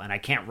hole and I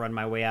can't run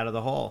my way out of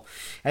the hole.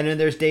 And then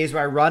there's days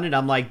where I run and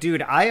I'm like,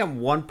 dude, I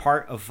am one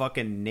part of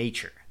fucking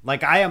nature.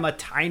 Like I am a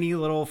tiny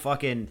little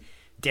fucking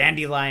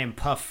dandelion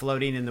puff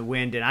floating in the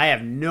wind and I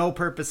have no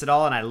purpose at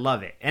all and I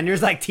love it. And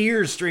there's like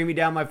tears streaming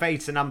down my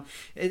face and I'm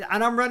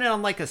running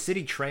on like a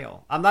city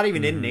trail. I'm not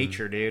even in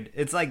nature, dude.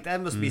 It's like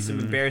that must be some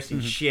embarrassing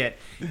shit.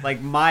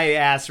 Like my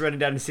ass running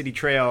down the city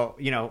trail,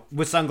 you know,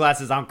 with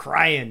sunglasses on,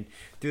 crying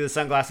through the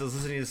sunglasses,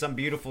 listening to some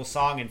beautiful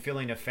song and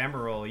feeling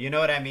ephemeral. You know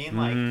what I mean?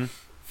 Like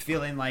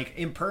feeling like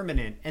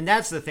impermanent. And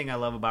that's the thing I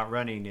love about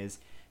running is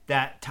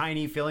that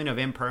tiny feeling of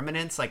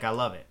impermanence. Like I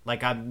love it.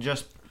 Like I'm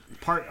just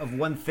part of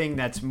one thing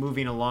that's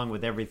moving along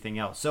with everything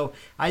else. So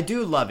I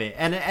do love it.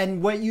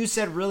 And what you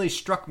said really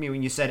struck me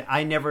when you said,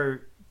 I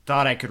never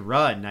thought I could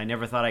run. I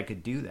never thought I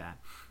could do that.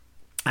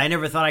 I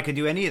never thought I could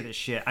do any of this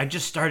shit. I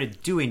just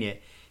started doing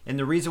it. And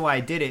the reason why I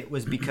did it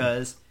was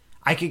because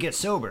I could get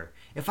sober.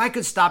 If I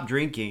could stop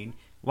drinking,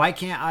 why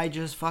can't I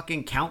just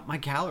fucking count my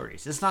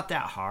calories? It's not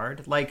that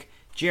hard. Like,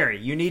 Jerry,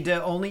 you need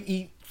to only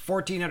eat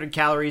 1,400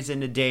 calories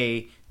in a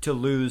day to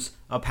lose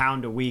a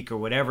pound a week or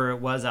whatever it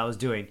was I was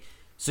doing.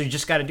 So you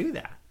just got to do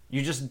that.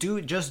 You just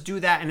do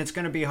that, and it's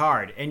going to be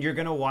hard. And you're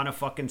going to want to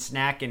fucking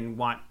snack and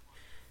want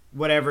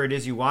whatever it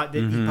is you want.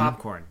 Then eat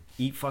popcorn.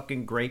 Eat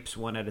fucking grapes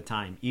one at a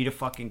time. Eat a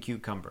fucking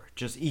cucumber.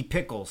 Just eat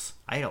pickles.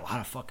 I ate a lot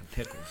of fucking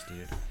pickles,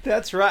 dude.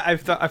 That's right.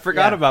 I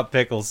forgot about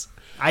pickles.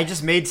 I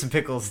just made some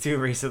pickles too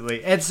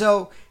recently. And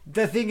so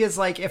the thing is,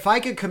 like, if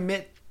I could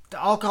commit,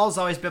 alcohol's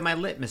always been my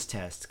litmus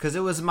test because it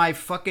was my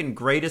fucking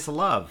greatest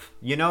love.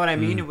 You know what I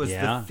mean? It was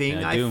the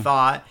thing I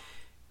thought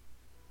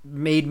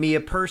made me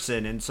a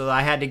person, and so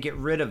I had to get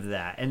rid of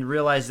that and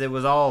realize it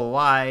was all a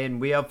lie.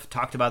 And we have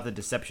talked about the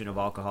deception of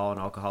alcohol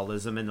and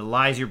alcoholism and the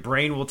lies your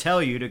brain will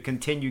tell you to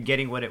continue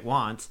getting what it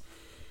wants.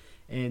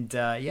 And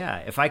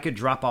if I could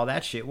drop all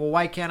that shit, well,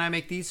 why can't I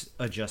make these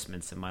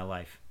adjustments in my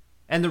life?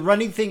 And the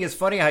running thing is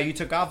funny how you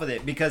took off with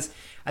it, because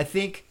I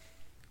think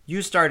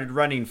you started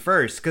running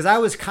first, because I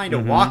was kind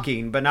of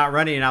walking but not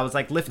running, and I was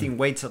like lifting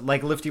weights,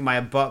 like lifting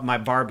my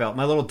barbell,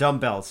 my little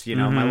dumbbells, you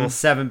know, my little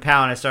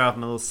 7-pound. I started off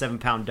with my little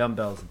 7-pound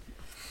dumbbells,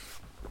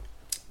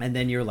 and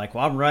then you're like,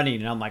 well, I'm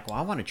running, and I'm like, well,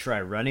 I want to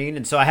try running.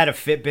 And so I had a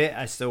Fitbit,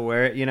 I still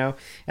wear it, you know,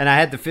 and I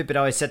had the Fitbit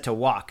always set to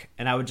walk,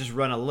 and I would just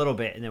run a little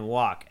bit and then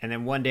walk. And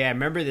then one day I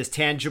remember this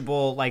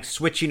tangible, like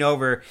switching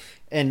over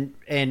and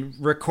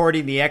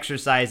recording the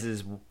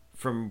exercises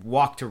from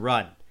walk to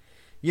run.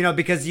 You know,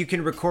 because you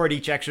can record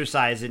each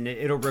exercise and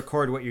it'll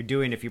record what you're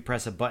doing if you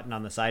press a button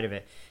on the side of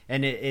it.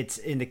 And it's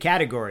in the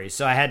categories.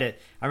 So I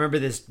remember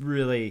this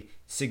really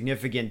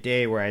significant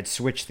day where I'd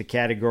switched the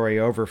category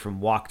over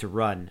from walk to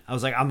run. I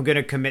was like, I'm going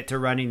to commit to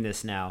running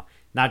this now.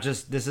 Not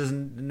just, this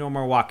isn't, no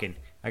more walking.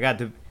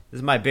 This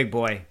is my big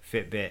boy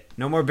Fitbit.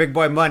 No more big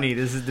boy money.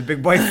 This is the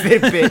big boy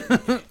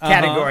Fitbit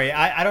category.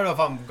 I don't know if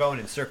I'm going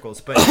in circles,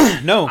 but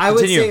no, I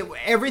would say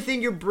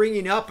everything you're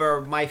bringing up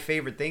are my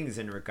favorite things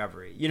in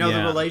recovery. You know,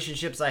 the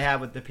relationships I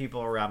have with the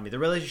people around me, the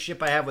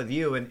relationship I have with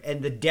you,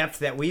 and the depth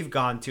that we've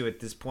gone to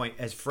at this point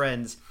as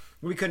friends.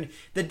 We couldn't,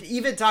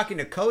 even talking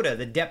to Coda,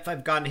 the depth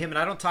I've gone to him, and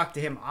I don't talk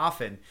to him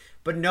often,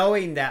 but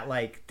knowing that,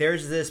 like,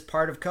 there's this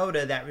part of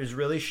Coda that is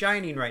really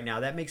shining right now,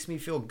 that makes me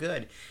feel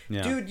good.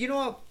 Yeah. Dude, you know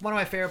what one of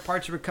my favorite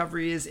parts of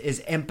recovery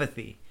is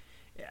empathy.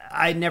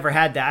 I never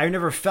had that. I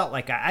never felt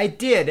like I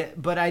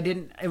did, but I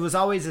didn't. It was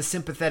always a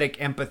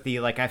sympathetic empathy,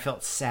 like I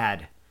felt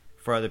sad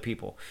for other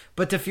people.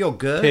 But to feel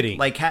good, pity.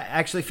 Like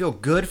actually feel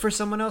good for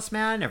someone else,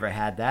 man, I never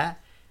had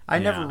that. I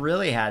never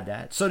really had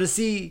that. So to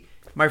see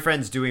my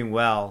friends doing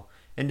well,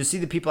 and to see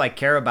the people I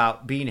care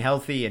about being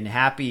healthy and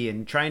happy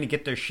and trying to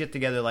get their shit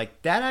together,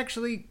 like, that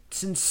actually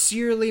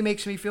sincerely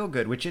makes me feel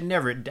good, which I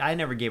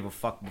never gave a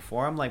fuck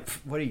before. I'm like,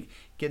 what are you,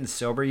 getting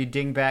sober, you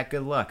dingbat?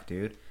 Good luck,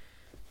 dude.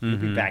 You'll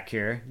be back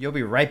here. You'll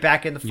be right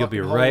back in the fucking hole.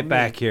 You'll be right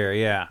back here,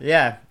 yeah.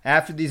 Yeah,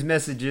 after these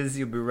messages,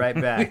 you'll be right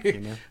back, you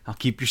know? I'll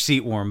keep your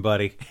seat warm,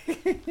 buddy.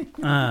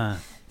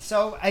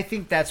 So I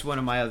think that's one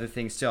of my other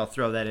things, too. I'll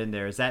throw that in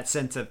there, is that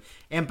sense of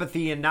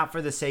empathy, and not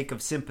for the sake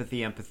of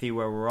sympathy empathy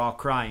where we're all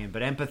crying,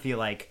 but empathy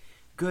like,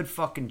 good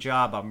fucking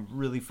job. I'm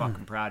really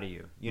fucking proud of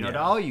you. You know, to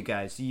all you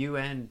guys, you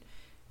and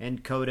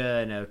Coda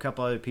and a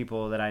couple other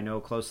people that I know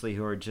closely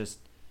who are just,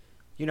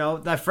 you know,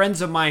 the friends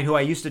of mine who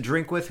I used to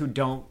drink with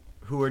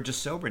who are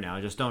just sober now,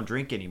 just don't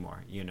drink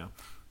anymore, you know.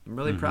 I'm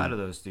really proud of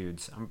those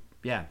dudes.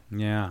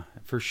 Yeah,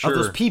 for sure. Of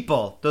those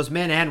people, those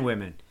men and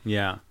women.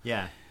 Yeah.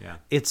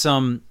 It's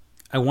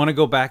I want to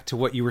go back to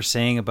what you were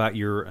saying about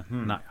your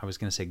I was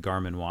going to say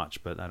Garmin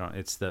watch, but I don't.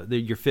 It's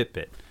your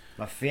Fitbit.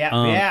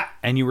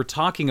 And you were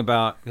talking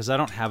about, because I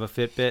don't have a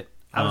Fitbit.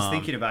 I was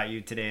thinking about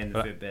you today in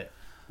the Fitbit.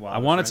 I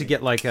wanted to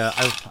get like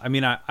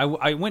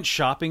I went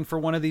shopping for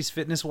one of these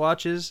fitness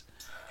watches,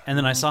 And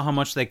then I saw how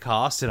much they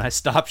cost, and I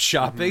stopped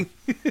shopping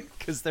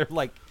because they're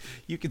like,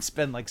 you can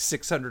spend like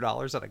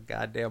 $600 on a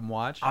goddamn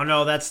watch. Oh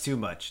no, that's too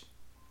much.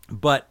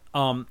 But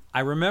I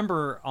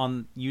remember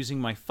on using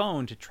my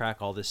phone to track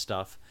all this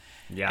stuff,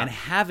 and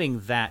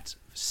having that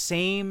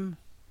same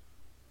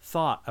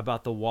thought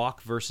about the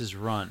walk versus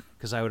run,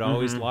 because I would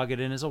always log it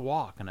in as a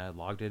walk, and I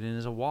logged it in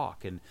as a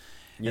walk, and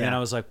then I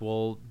was like,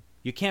 well,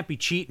 you can't be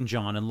cheating,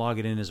 John, and log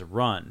it in as a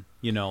run.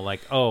 You know,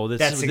 like, oh,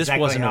 this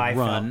wasn't a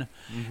run.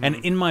 And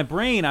in my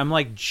brain, I'm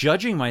like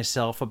judging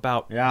myself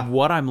about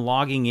what I'm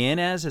logging in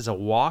as a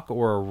walk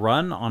or a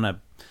run on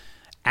a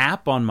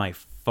app on my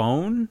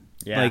phone.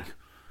 Yeah. Like,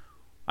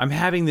 I'm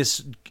having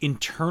this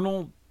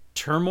internal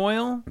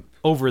turmoil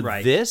over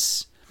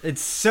this.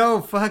 It's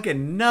so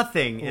fucking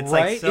nothing. It's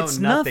right? like so it's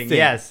nothing.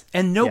 Yes.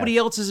 And nobody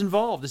else is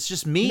involved. It's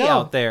just me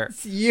out there.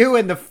 It's you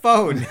and the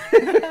phone.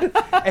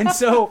 And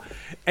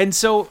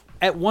so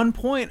at one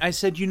point I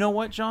said, you know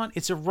what, John?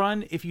 It's a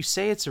run if you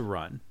say it's a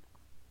run.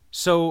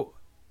 So,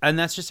 and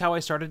that's just how I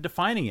started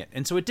defining it.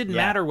 And so it didn't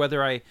matter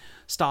whether I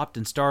stopped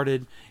and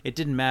started. It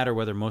didn't matter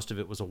whether most of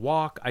it was a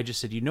walk. I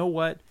just said, you know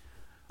what?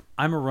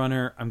 I'm a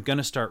runner. I'm going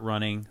to start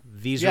running.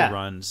 These are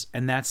runs.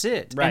 And that's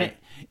it. Right. And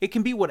it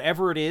can be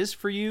whatever it is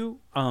for you.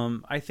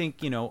 I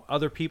think,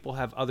 other people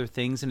have other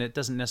things, and it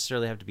doesn't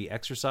necessarily have to be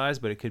exercise,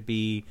 but it could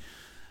be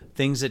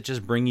things that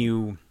just bring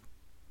you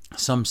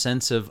some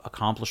sense of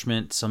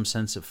accomplishment, some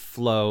sense of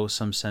flow,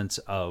 some sense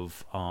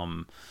of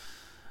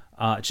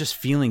just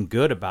feeling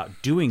good about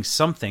doing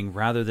something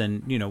rather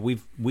than,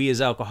 we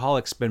as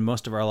alcoholics spend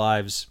most of our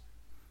lives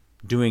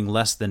doing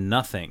less than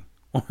nothing.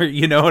 Or,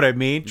 you know what I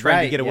mean?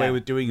 Trying to get away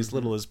with doing as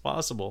little as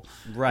possible.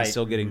 Right. And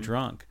still getting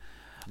drunk.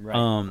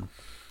 Right.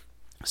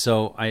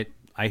 So I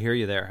hear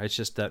you there. It's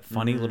just that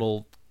funny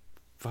little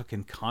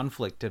fucking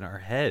conflict in our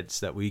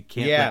heads that we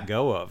can't let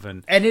go of.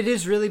 And it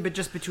is really but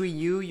just between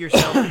you,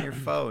 yourself, and your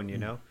phone,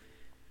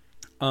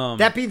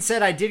 That being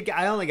said,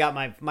 I only got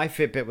my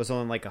Fitbit was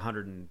only like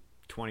 $120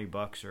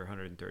 or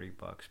 $130,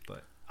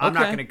 but I'm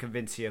not going to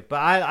convince you, but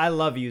I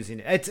love using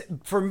it. It's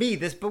for me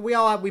but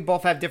we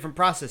both have different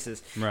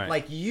processes. Right.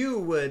 Like you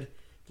would,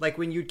 like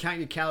when you'd count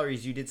your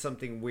calories, you did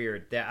something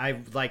weird that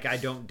I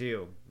don't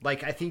do.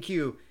 Like I think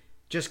you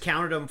just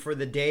counted them for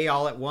the day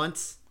all at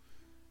once,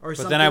 or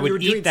something. But then I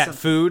would eat that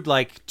food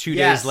like 2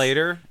 days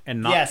later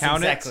and not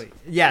count it.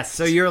 Yes.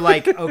 So you're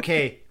like,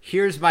 okay,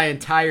 here's my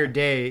entire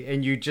day,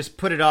 and you just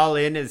put it all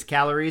in as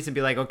calories and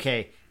be like,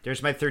 okay,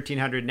 there's my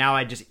 1,300. Now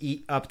I just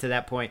eat up to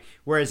that point.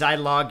 Whereas I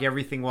log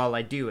everything while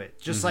I do it.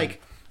 Just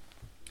like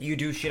you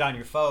do shit on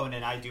your phone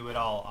and I do it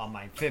all on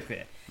my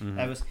Fitbit.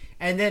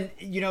 And then,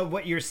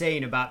 what you're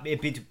saying about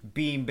it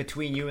being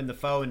between you and the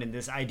phone and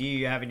this idea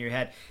you have in your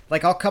head.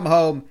 Like I'll come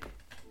home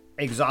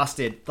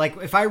exhausted. Like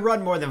if I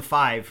run more than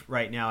 5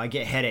 right now, I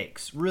get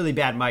headaches, really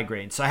bad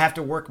migraines. So I have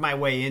to work my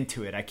way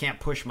into it. I can't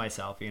push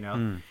myself,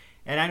 And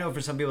I know for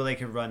some people they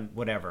can run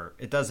whatever.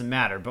 It doesn't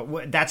matter.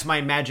 But that's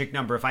my magic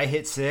number. If I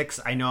hit 6,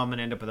 I know I'm going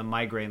to end up with a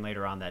migraine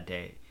later on that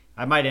day.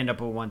 I might end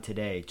up with one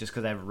today just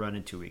because I haven't run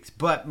in 2 weeks.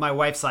 But my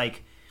wife's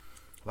like,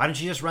 why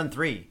don't you just run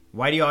 3?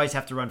 Why do you always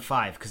have to run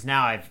 5? Because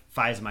now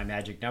 5 is my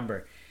magic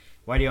number.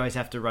 Why do you always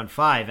have to run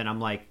 5? And I'm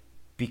like,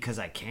 because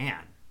I can.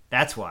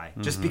 That's why.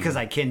 Just because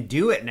I can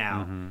do it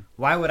now.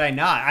 Why would I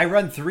not? I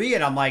run 3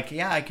 and I'm like,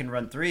 yeah, I can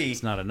run 3.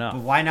 It's not enough.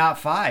 But why not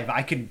 5?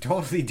 I can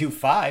totally do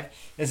 5.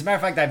 As a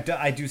matter of fact,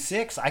 I do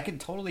 6. I can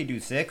totally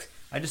do 6.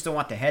 I just don't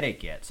want the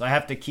headache yet. So I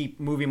have to keep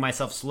moving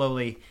myself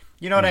slowly.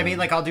 You know what I mean?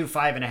 Like I'll do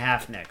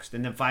 5.5 next,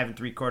 and then 5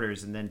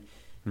 3/4, and then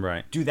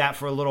do that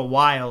for a little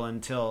while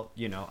until,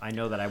 I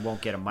know that I won't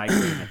get a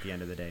migraine at the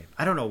end of the day.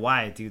 I don't know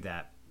why I do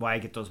that. Why I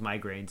get those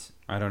migraines.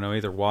 I don't know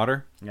either.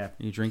 Water? Yeah.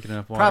 You drinking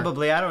enough water?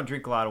 Probably. I don't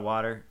drink a lot of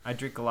water. I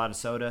drink a lot of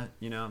soda.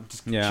 I'm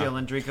just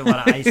chilling, drinking a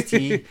lot of iced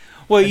tea.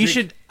 Well,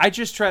 I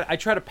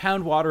try to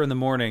pound water in the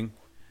morning.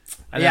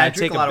 And then I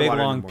take a big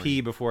long pee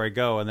before I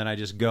go, and then I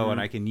just go,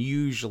 and I can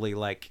usually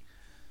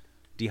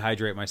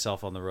dehydrate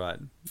myself on the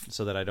run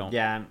so that I don't.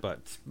 Yeah, but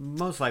it's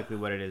most likely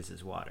what it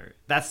is water.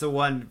 That's the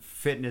one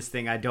fitness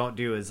thing I don't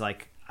do is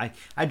I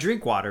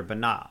drink water, but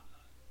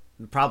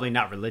probably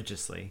not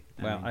religiously.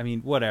 I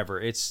mean, whatever.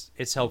 It's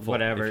helpful.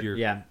 Whatever. If you're,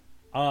 yeah.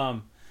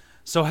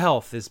 So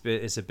health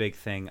is a big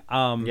thing.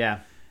 Yeah.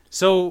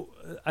 So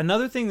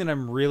another thing that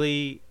I'm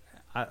really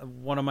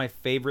one of my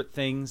favorite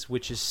things,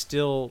 which is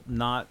still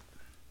not,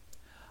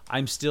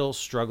 I'm still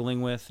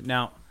struggling with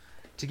now.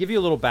 To give you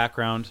a little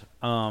background,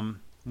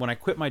 when I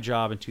quit my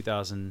job in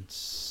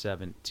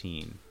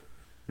 2017,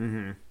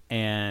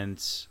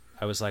 and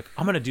I was like,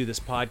 I'm gonna do this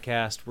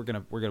podcast. We're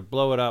gonna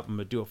blow it up. I'm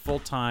gonna do it full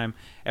time.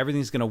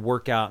 Everything's gonna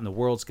work out, and the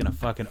world's gonna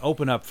fucking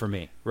open up for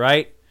me,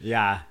 right?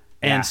 Yeah.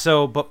 And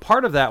so, but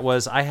part of that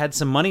was I had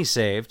some money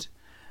saved,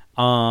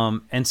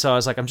 and so I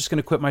was like, I'm just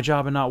gonna quit my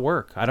job and not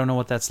work. I don't know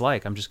what that's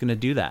like. I'm just gonna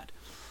do that.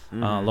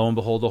 Lo and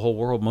behold, the whole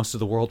world, most of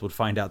the world would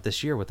find out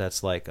this year what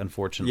that's like.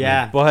 Unfortunately,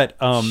 yeah. But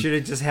should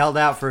have just held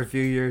out for a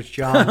few years,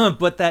 John.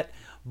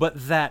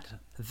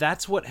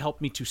 That's what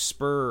helped me to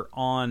spur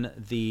on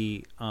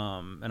the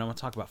and I want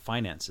to talk about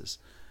finances.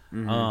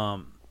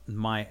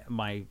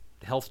 My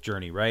health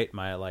journey, right?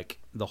 My like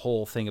the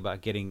whole thing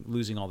about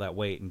losing all that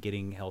weight and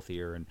getting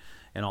healthier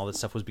and all that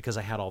stuff was because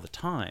I had all the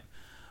time.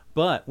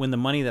 But when the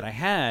money that I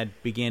had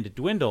began to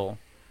dwindle,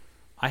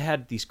 I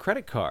had these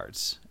credit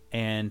cards,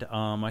 and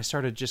I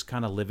started just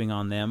kind of living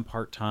on them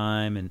part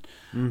time, and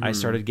I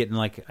started getting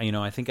like, you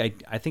know, I think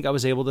I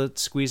was able to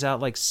squeeze out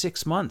like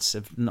 6 months,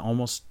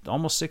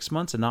 almost 6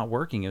 months of not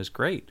working. It was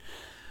great.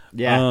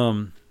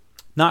 Yeah.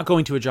 Not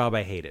going to a job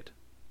I hated,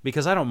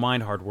 because I don't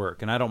mind hard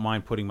work and I don't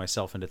mind putting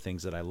myself into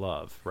things that I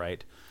love,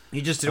 right?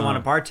 You just didn't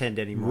want to bartend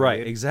anymore. Right,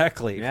 dude.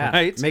 exactly. Yeah,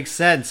 right? makes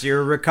sense.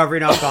 You're a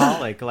recovering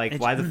alcoholic. Like,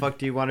 why the fuck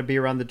do you want to be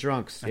around the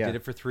drunks? I did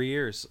it for 3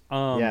 years.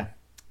 Yeah.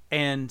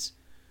 And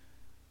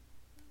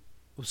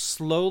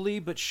slowly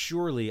but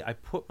surely, I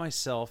put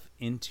myself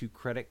into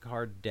credit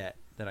card debt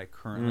that I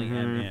currently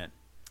am in.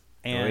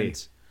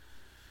 And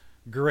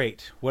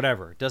great,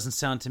 whatever. It doesn't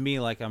sound to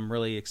me like I'm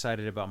really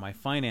excited about my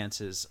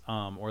finances,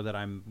 or that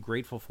I'm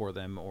grateful for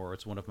them, or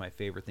it's one of my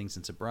favorite things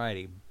in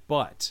sobriety.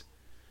 But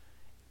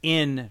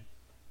in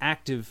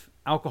active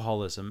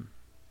alcoholism,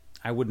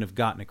 I wouldn't have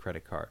gotten a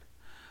credit card.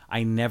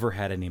 I never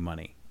had any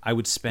money. I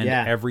would spend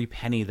every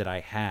penny that I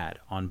had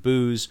on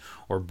booze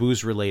or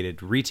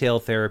booze-related retail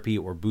therapy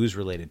or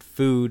booze-related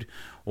food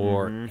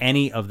or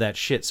any of that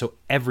shit. So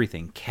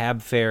everything,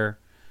 cab fare,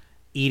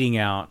 eating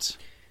out,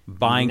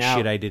 buying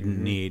shit I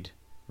didn't need,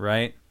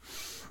 right?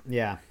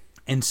 Yeah.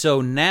 And so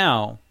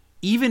now,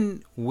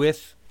 even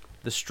with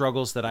the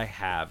struggles that I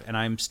have, and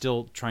I'm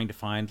still trying to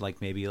find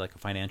like maybe like a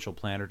financial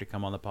planner to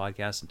come on the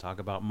podcast and talk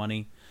about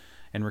money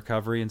and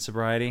recovery and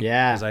sobriety.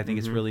 Yeah. Because I think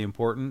it's really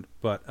important.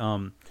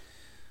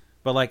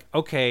 But like,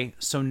 okay,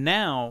 so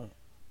now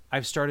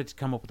I've started to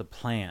come up with a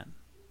plan.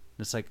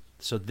 It's like,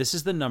 so this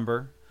is the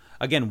number.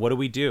 Again, what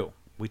do?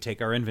 We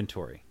take our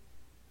inventory.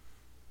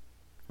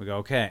 We go,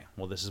 okay,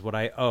 well, this is what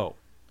I owe.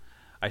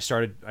 I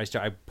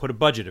put a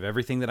budget of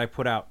everything that I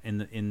put out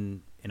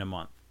in a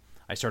month.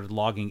 I started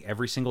logging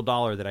every single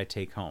dollar that I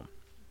take home.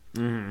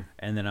 And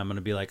then I'm going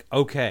to be like,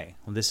 okay,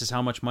 well, this is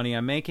how much money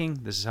I'm making.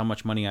 This is how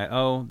much money I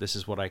owe. This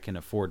is what I can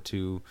afford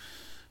to,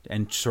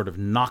 and sort of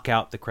knock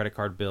out the credit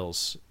card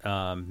bills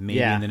maybe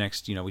in the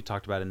next, we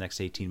talked about it in the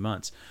next 18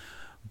 months.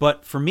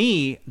 But for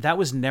me, that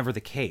was never the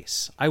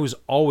case. I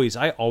always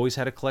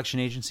had a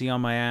collection agency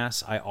on my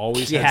ass. I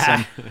always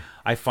had some.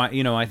 I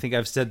think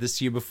I've said this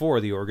to you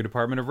before. The Oregon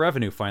Department of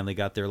Revenue finally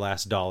got their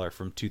last dollar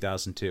from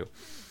 2002.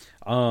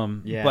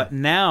 But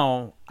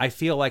now I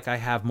feel like I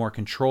have more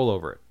control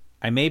over it.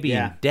 I may be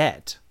in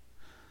debt.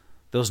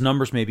 Those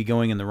numbers may be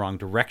going in the wrong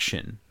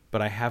direction,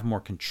 but I have more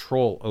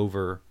control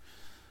over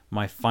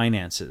my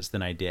finances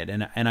than I did.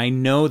 And I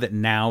know that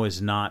now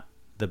is not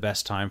the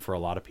best time for a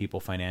lot of people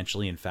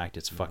financially. In fact,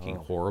 it's fucking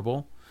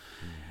horrible.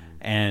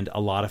 And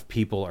a lot of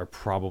people are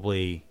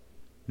probably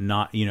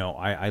not,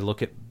 I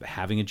look at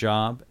having a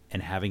job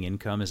and having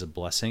income as a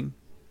blessing.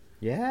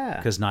 Yeah.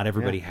 Because not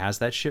everybody has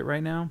that shit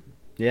right now.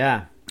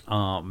 Yeah.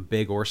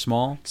 Big or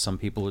small. Some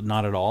people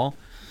not at all.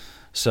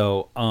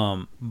 So,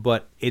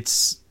 but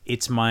it's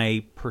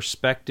my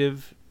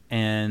perspective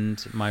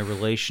and my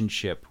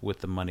relationship with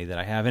the money that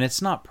I have. And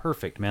it's not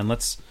perfect, man.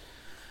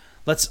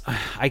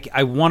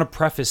 I want to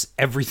preface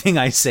everything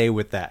I say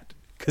with that,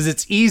 because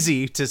it's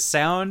easy to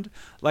sound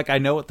like I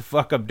know what the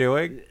fuck I'm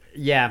doing.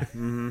 Yeah.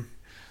 When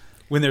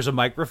there's a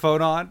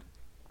microphone on.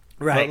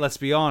 Right. But let's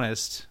be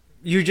honest.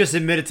 You just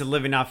admitted to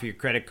living off of your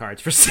credit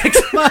cards for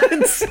 6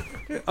 months.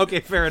 Okay,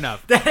 fair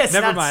enough.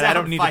 Never mind. I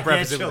don't need to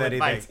preface it with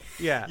anything. Advice.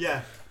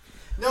 Yeah.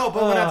 No,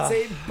 but what I'm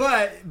saying,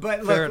 but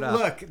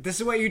look, this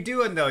is what you're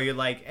doing though. You're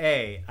like,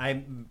 hey,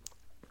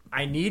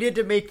 I needed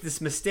to make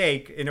this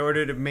mistake in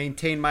order to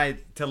maintain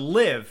to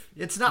live.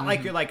 It's not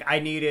like you're like, I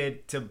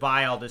needed to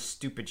buy all this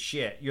stupid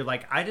shit. You're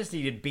like, I just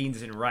needed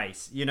beans and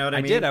rice. You know what I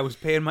mean? I did. I was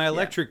paying my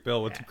electric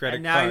bill with the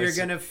credit cards.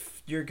 And now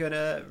you're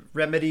gonna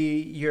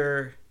remedy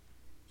your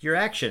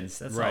actions.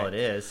 That's all it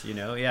is.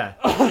 Yeah.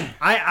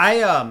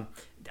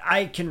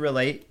 I can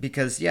relate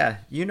because,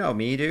 you know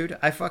me, dude.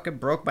 I fucking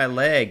broke my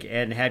leg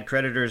and had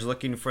creditors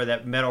looking for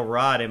that metal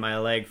rod in my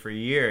leg for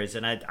years.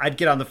 And I'd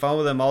get on the phone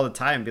with them all the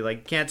time and be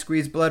like, can't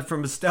squeeze blood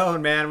from a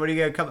stone, man. What are you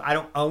going to come? I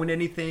don't own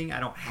anything. I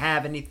don't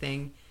have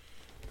anything.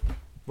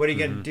 What are you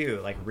going to do?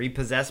 Like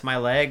repossess my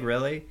leg?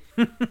 Really?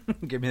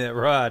 Give me that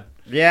rod.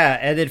 Yeah.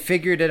 And then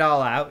figured it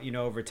all out,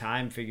 over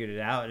time, figured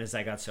it out. And as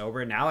I got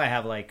sober, now I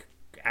have like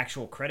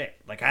actual credit.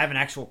 Like I have an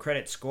actual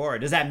credit score.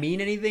 Does that mean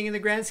anything in the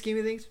grand scheme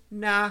of things?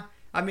 Nah.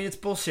 I mean, it's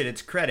bullshit.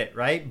 It's credit,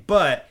 right?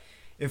 But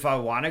if I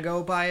want to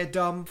go buy a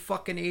dumb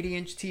fucking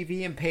 80-inch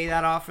TV and pay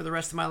that off for the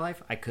rest of my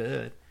life, I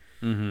could.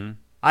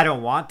 I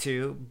don't want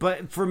to.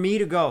 But for me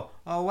to go,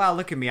 oh, wow,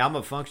 look at me. I'm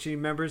a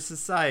functioning member of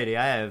society.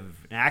 I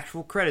have an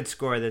actual credit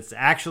score that's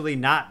actually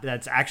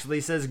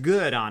says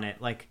good on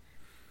it. Like,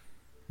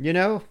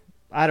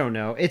 I don't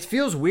know. It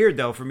feels weird,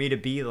 though, for me to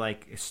be,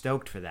 like,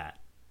 stoked for that.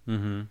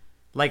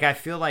 Like, I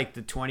feel like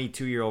the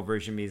 22-year-old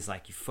version of me is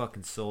like, you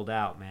fucking sold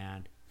out,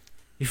 man.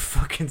 You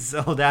fucking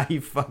sold out. You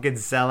fucking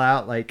sell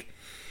out. Like,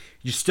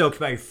 you're stoked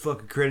about your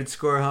fucking credit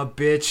score, huh,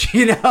 bitch?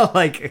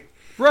 Like,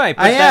 right.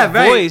 But I have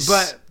voice.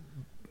 Right,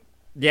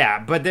 Yeah,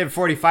 but then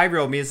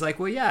 45-year-old me is like,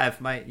 well, yeah,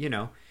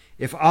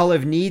 if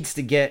Olive needs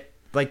to get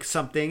like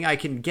something, I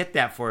can get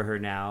that for her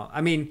now.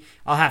 I mean,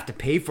 I'll have to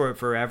pay for it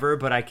forever,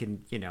 but I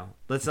can,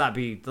 let's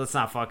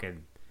not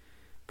fucking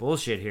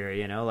bullshit here,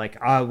 like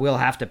we'll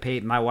have to pay,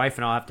 my wife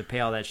and I'll have to pay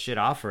all that shit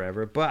off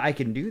forever, but I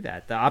can do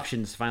that. The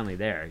option's finally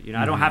there.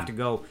 I don't have to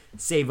go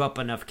save up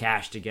enough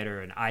cash to get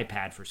her an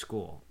iPad for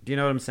school. Do you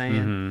know what I'm saying?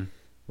 Mm-hmm.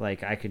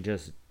 Like I could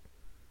just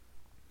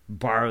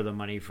borrow the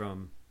money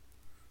from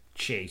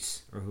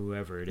Chase or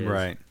whoever it is.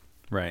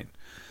 Right.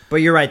 But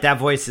you're right, that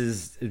voice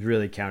is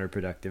really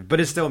counterproductive. But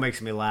it still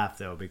makes me laugh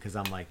though, because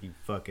I'm like, you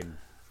fucking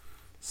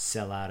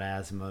sell out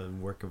asthma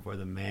and working for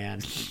the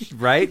man.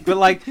 Right? But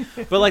like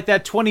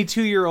that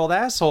 22-year-old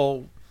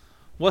asshole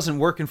wasn't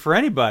working for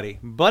anybody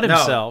but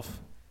himself.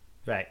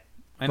 No. Right.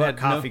 And but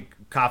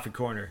coffee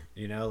corner,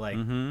 like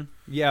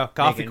yeah,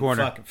 coffee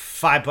corner. Fucking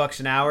 $5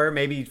 an hour,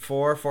 maybe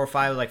four or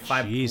five, like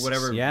five, Jesus,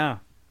 whatever. Yeah.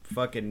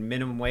 Fucking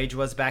minimum wage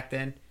was back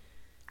then.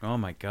 Oh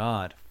my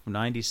God.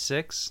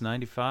 96,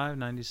 95,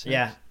 96.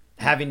 Yeah.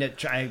 Having to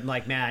try,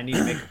 like, man, I need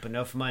to make up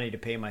enough money to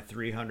pay my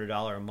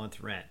 $300 a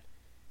month rent.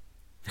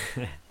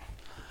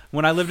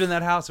 When I lived in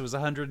that house, it was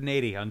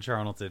 180 on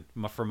Charlton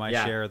for my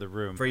share of the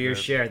room. For your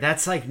share.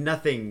 That's like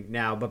nothing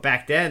now. But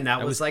back then,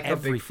 that was like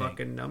everything. A big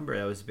fucking number.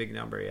 That was a big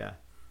number, yeah.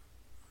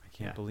 I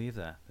can't believe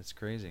that. That's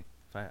crazy.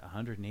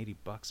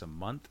 $180 a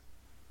month?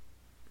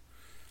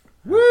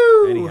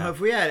 Woo! Anyhow. If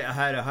we had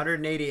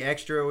 180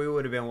 extra, we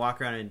would have been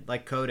walking around in,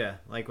 like Coda,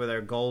 like with our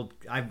gold.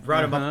 I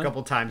brought him up a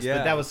couple times,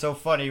 but that was so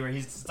funny where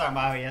he's talking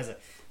about how he has a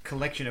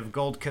collection of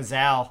gold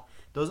Cazal.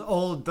 Those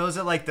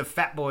are like the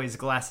Fat Boys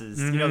glasses,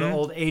 the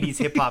old 80s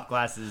hip hop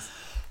glasses.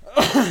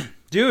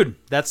 Dude,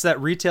 that's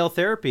that retail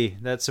therapy,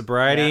 that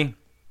sobriety.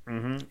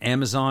 Yeah.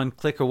 Amazon,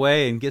 click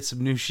away and get some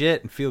new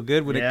shit and feel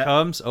good when it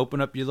comes.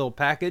 Open up your little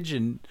package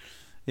and,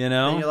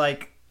 And you're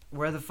like,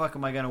 where the fuck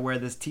am I going to wear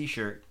this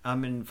t-shirt?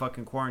 I'm in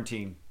fucking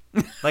quarantine.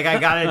 Like, I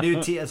got to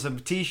do some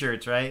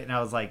t-shirts, right? And I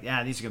was like,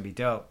 yeah, these are going to be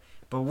dope.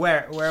 But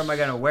where am I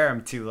going to wear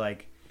them to?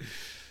 Like,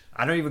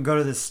 I don't even go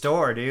to the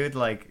store, dude.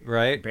 Like,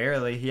 right?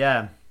 Barely,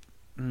 yeah.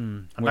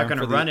 I'm not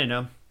going to run in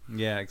them.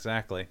 Yeah,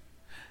 exactly.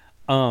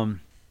 Too,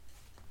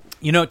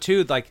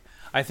 like,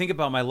 I think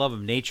about my love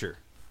of nature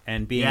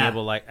and being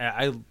able, like,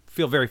 I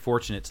feel very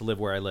fortunate to live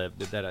where I live.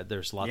 That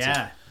there's lots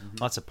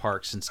of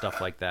parks and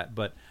stuff like that.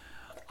 But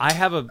I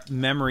have a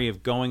memory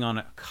of going on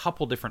a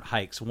couple different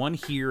hikes, one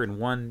here and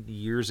one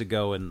years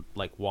ago in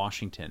like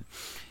Washington,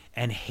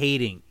 and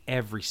hating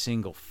every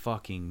single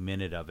fucking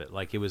minute of it.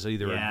 Like it was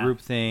either a group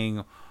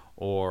thing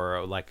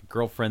or like a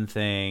girlfriend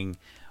thing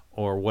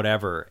or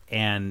whatever.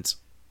 And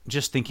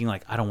just thinking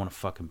like, I don't want to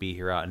fucking be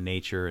here out in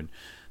nature and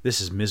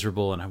this is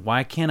miserable. And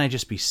why can't I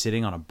just be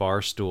sitting on a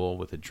bar stool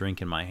with a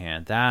drink in my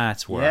hand?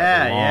 That's where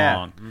I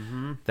belong.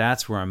 Yeah.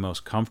 That's where I'm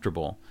most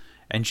comfortable.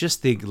 And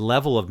just the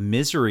level of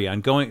misery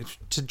on going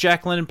to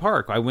Jack London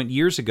Park. I went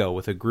years ago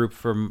with a group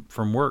from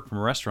work, from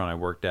a restaurant I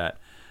worked at,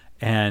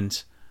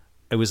 and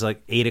it was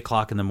like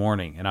 8:00 in the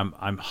morning, and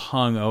I'm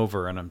hung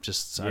over, and I'm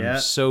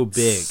so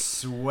big,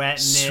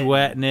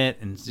 sweating it,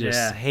 and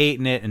just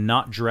hating it, and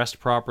not dressed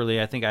properly.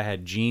 I think I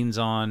had jeans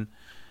on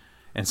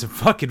and some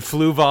fucking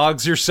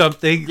Fluvogs or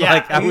something. Yeah,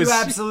 like you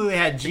absolutely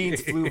had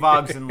jeans,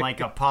 Fluvogs, and like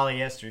a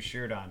polyester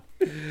shirt on.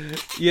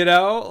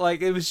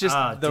 Like it was just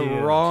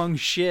wrong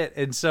shit,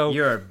 and so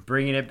you're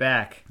bringing it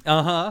back.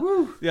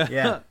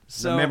 Yeah.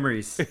 So the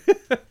memories.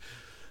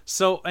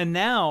 So and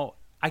now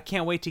I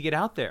can't wait to get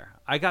out there.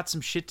 I got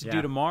some shit to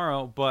do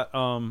tomorrow, but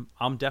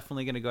I'm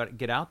definitely gonna go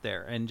get out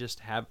there and just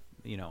have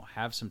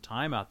some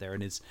time out there,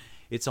 and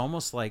it's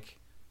almost like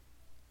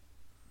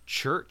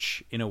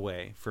church in a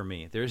way for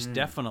me. There's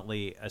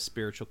definitely a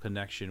spiritual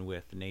connection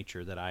with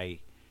nature that I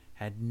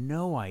had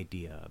no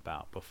idea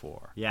about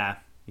before. Yeah.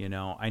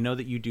 I know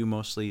that you do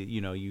mostly,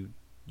 you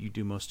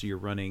do most of your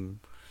running.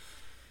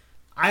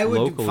 I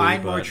would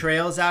find more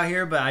trails out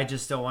here, but I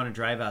just don't want to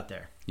drive out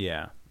there.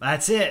 Yeah.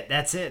 That's it.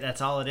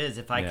 That's all it is.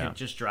 If I could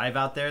just drive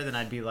out there, then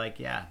I'd be like,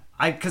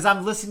 because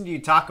I'm listening to you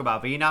talk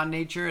about being out in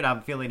nature and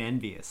I'm feeling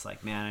envious.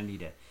 Like, man, I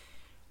need it.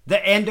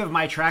 The end of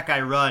my track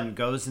I run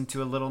goes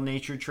into a little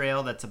nature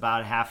trail that's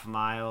about half a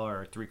mile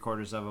or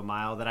 3/4 of a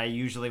mile that I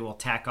usually will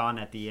tack on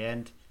at the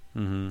end.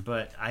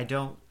 But I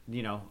don't,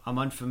 I'm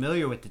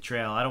unfamiliar with the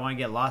trail. I don't want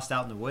to get lost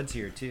out in the woods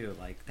here too.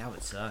 Like that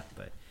would suck.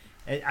 But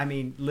I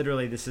mean,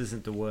 literally, this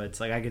isn't the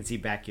woods. Like I can see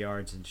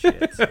backyards and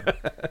shit. So.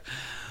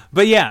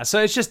 But yeah,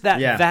 so it's just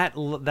that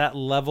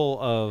level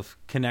of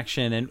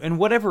connection and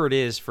whatever it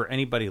is for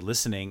anybody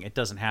listening. It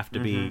doesn't have to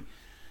be.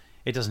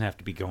 It doesn't have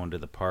to be going to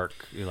the park,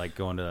 like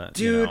going to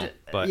dude.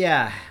 But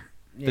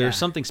there's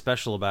something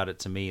special about it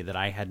to me that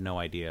I had no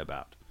idea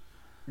about.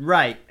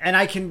 Right, and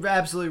I can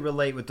absolutely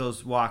relate with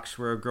those walks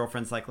where a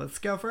girlfriend's like, "Let's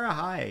go for a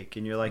hike,"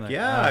 and you're like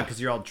 "Yeah,"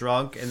 because you're all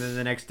drunk, and then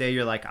the next day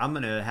you're like, "I'm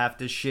gonna have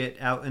to shit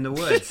out in the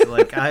woods."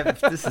 Like,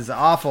 this is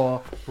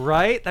awful,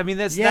 right? I mean,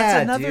 that's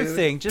another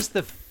thing. Just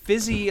the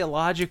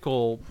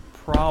physiological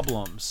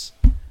problems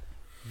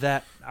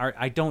that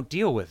I don't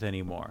deal with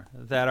anymore.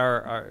 That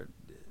are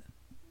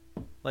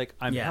Like,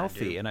 I'm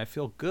healthy dude. and I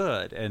feel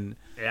good, and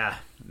Yeah.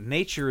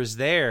 nature is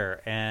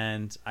there,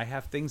 and I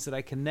have things that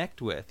I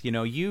connect with. You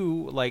know,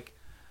 you like,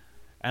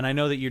 and I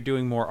know that you're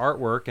doing more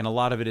artwork, and a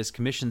lot of it is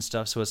commission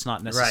stuff, so it's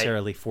not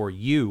necessarily for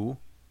you,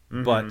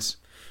 but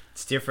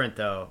it's different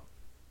though.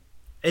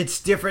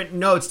 It's different.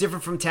 No, it's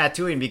different from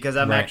tattooing because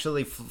I'm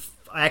actually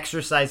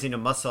exercising a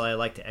muscle I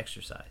like to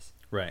exercise.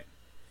 Right.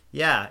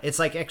 Yeah, it's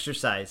like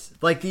exercise.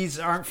 Like, these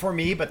aren't for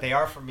me, but they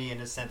are for me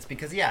in a sense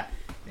because,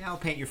 I'll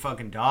paint your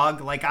fucking dog.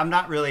 Like, I'm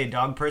not really a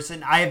dog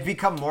person. I have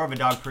become more of a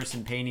dog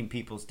person painting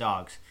people's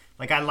dogs.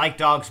 Like, I like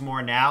dogs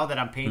more now that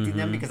I'm painting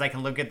them because I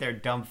can look at their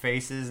dumb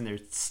faces and their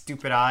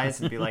stupid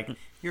eyes and be like,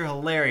 you're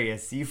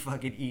hilarious. You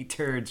fucking eat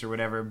turds or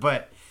whatever.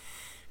 But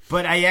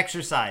I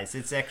exercise.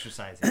 It's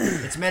exercise.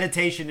 It's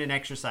meditation and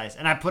exercise.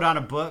 And I put on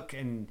a book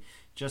and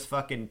just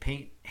fucking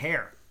paint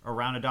hair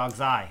around a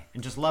dog's eye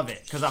and just love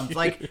it because I'm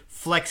like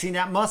flexing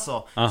that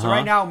muscle. So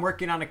right now I'm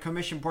working on a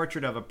commission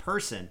portrait of a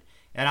person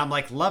and I'm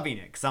like loving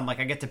it because I'm like,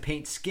 I get to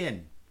paint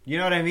skin. You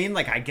know what I mean?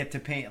 Like, I get to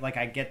paint, like,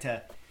 I get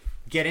to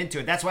get into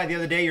it. That's why the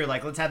other day you're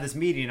like, let's have this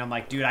meeting. And I'm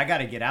like, dude, I got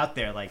to get out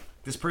there. Like,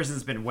 this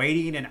person's been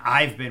waiting and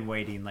I've been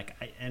waiting. Like,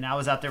 and I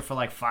was out there for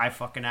like 5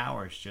 fucking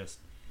hours just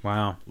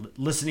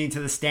listening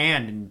to the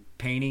stand and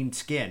painting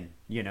skin.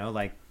 You know,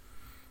 like,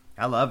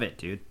 I love it,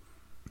 dude.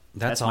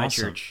 That's awesome. My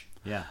church.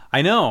 Yeah.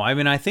 I know. I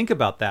mean, I think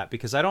about that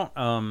because I don't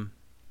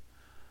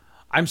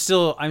I'm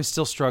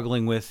still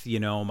struggling with, you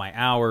know, my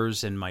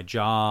hours and my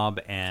job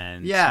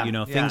and you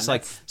know, things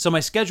like, so my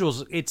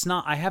schedule's,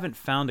 I haven't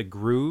found a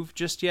groove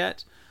just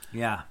yet.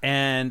 Yeah.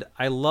 And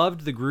I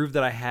loved the groove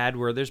that I had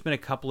where there's been a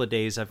couple of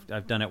days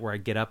I've done it where I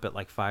get up at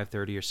like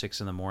 5:30 or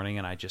 6 in the morning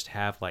and I just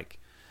have like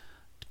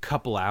a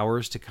couple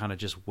hours to kind of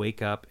just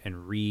wake up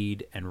and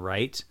read and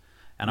write.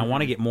 And I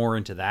want to get more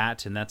into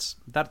that, and that's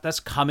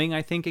coming,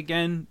 I think,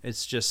 again.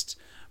 It's just,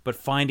 but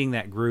finding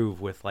that groove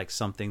with like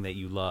something that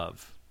you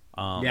love,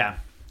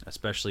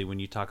 especially when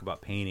you talk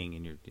about painting,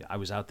 and I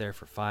was out there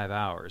for 5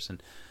 hours,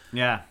 and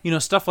you know,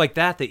 stuff like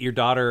that your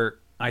daughter,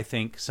 I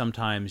think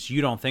sometimes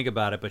you don't think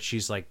about it, but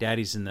she's like,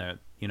 Daddy's in the,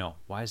 you know,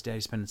 why is Daddy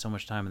spending so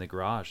much time in the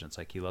garage? And it's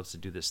like he loves to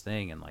do this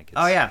thing, and like,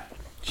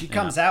 she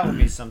comes out with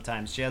me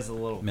sometimes. She has a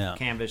little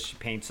canvas she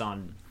paints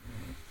on.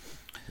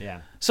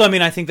 Yeah. So, I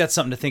mean, I think that's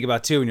something to think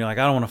about, too. And you're like,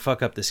 I don't want to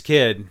fuck up this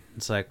kid.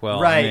 It's like, well,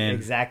 right, I mean,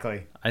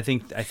 exactly. I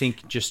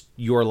think just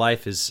your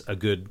life is a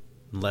good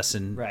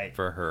lesson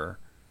for her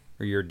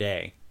or your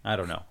day. I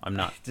don't know. I'm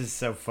not. This is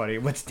so funny.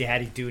 What's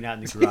Daddy doing out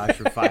in the garage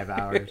for 5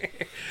 hours?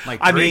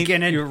 Like,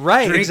 drinking and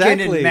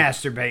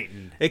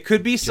masturbating. It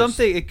could be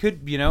something. It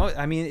could, you know,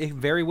 I mean, it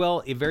very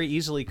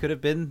easily could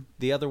have been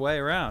the other way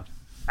around.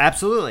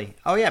 Absolutely.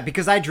 Oh, yeah,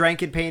 because I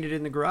drank and painted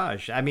in the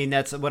garage. I mean,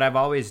 that's what I've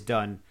always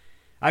done.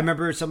 I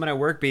remember someone at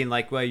work being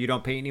like, well, you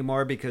don't paint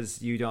anymore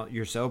because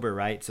you're sober,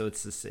 right? So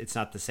it's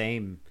not the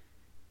same.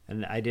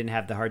 And I didn't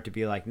have the heart to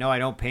be like, no, I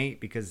don't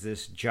paint because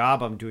this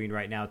job I'm doing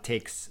right now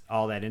takes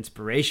all that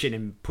inspiration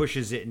and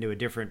pushes it into a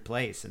different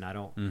place. And I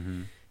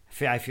don't,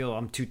 I feel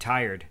I'm too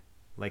tired.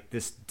 Like,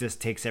 this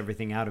takes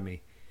everything out of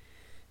me,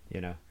 you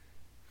know?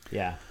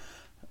 Yeah.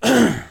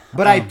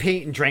 But I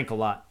paint and drank a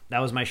lot. That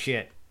was my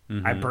shit.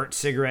 I burnt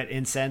cigarette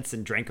incense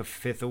and drank a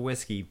fifth of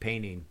whiskey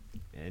painting.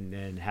 And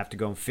then have to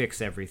go and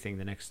fix everything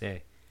the next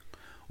day.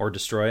 Or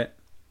destroy it.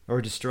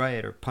 Or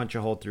punch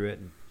a hole through it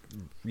and,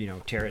 you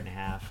know, tear it in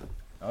half.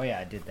 Oh, yeah,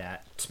 I did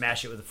that.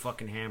 Smash it with a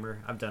fucking hammer.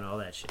 I've done all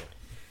that shit.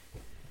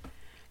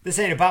 This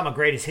ain't about my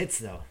greatest hits,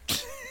 though.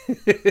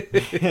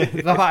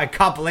 It's about a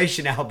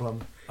compilation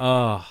album.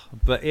 Oh,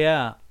 but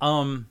yeah.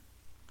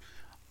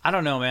 I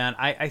don't know, man.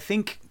 I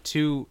think,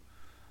 too,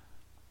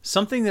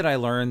 something that I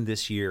learned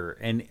this year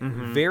and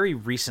very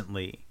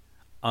recently,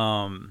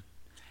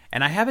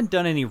 and I haven't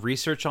done any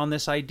research on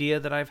this idea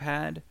that I've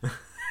had.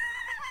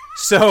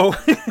 So,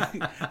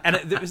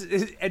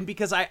 and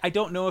because I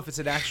don't know if it's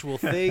an actual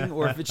thing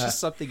or if it's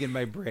just something in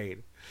my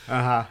brain.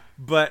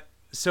 But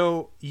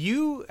so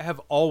you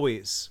have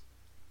always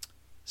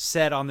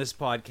said on this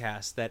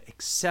podcast that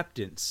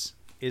acceptance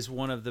is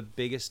one of the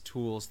biggest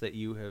tools that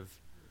you have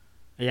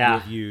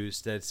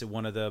used. That's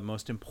one of the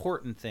most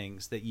important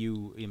things that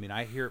I mean,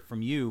 I hear it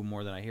from you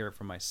more than I hear it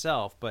from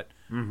myself, but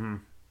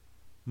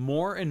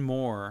more and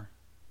more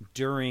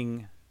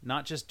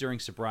not just during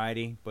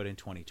sobriety, but in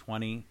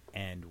 2020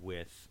 and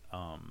with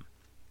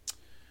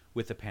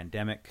the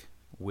pandemic,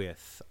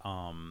 with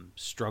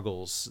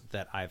struggles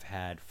that I've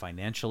had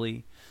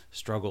financially,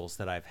 struggles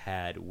that I've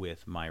had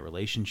with my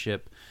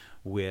relationship,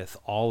 with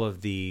all of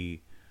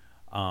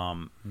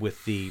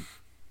with the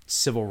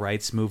civil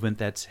rights movement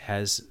that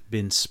has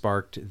been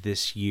sparked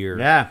this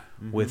year,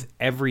 with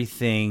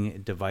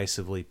everything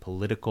divisively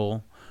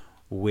political,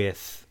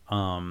 with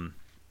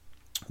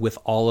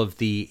all of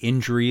the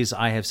injuries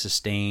I have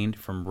sustained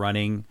from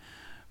running,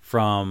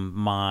 from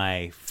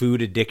my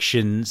food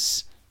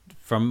addictions,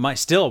 from I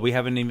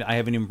haven't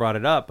even brought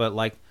it up, but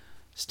like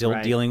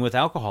still dealing with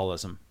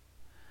alcoholism.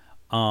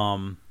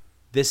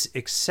 This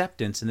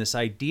acceptance and this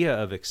idea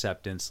of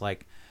acceptance,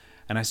 like,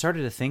 And I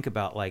started to think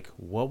about, like,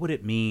 what would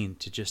it mean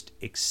to just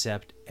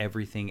accept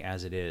everything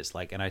as it is?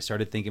 Like, and I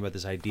started thinking about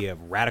this idea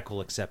of radical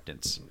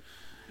acceptance.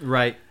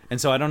 Right. And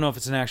so I don't know if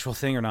it's an actual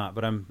thing or not,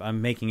 but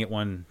I'm making it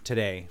one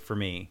today for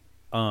me.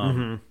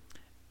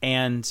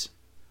 And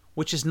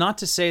which is not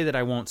to say that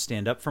I won't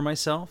stand up for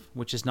myself,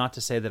 which is not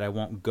to say that I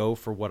won't go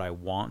for what I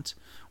want,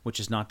 which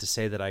is not to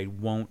say that I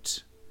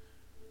won't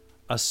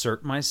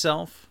assert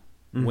myself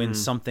when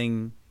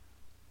something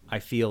I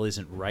feel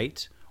isn't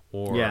right,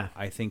 or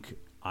I think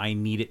I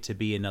need it to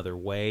be another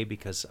way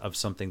because of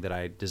something that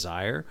I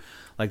desire.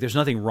 Like, there's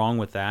nothing wrong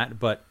with that.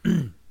 But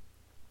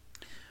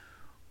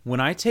when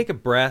I take a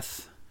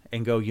breath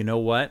and go, you know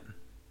what?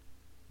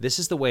 This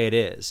is the way it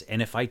is.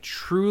 And if I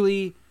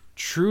truly,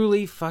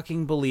 truly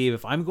fucking believe,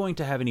 if I'm going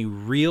to have any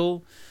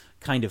real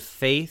kind of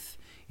faith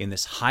in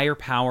this higher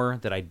power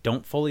that I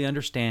don't fully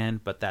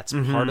understand, but that's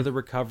part of the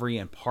recovery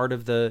and part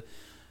of the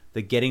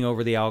getting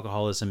over the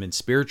alcoholism and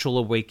spiritual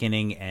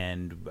awakening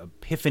and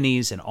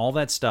epiphanies and all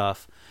that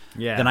stuff,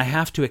 then I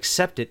have to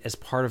accept it as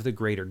part of the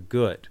greater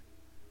good,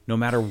 no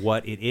matter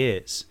what it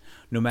is,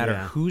 no matter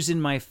who's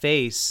in my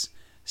face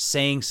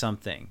saying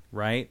something,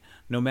 right?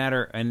 No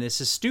matter, and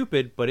this is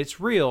stupid, but it's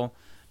real,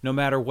 no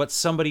matter what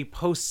somebody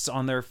posts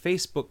on their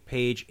Facebook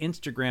page,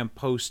 Instagram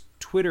post,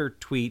 Twitter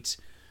tweet,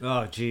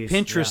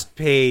 Pinterest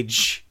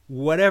page,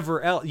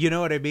 whatever else, you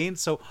know what I mean?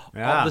 So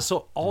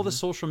all the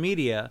social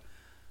media,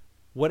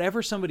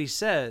 whatever somebody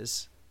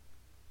says,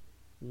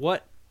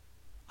 what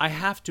I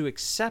have to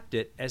accept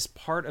it as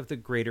part of the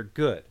greater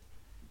good.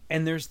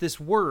 And there's this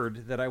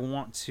word that I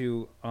want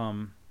to,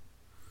 and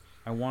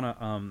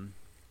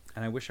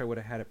I wish I would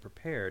have had it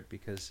prepared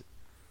because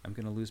I'm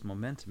going to lose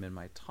momentum in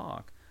my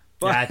talk.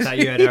 But I thought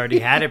you had already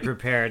had it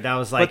prepared. I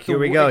was like, here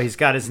we go. He's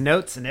got his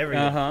notes and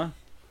everything.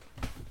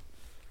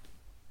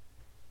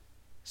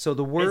 So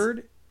the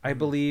word, I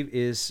believe,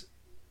 is,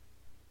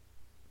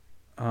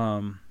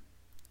 I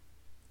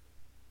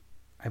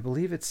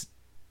believe it's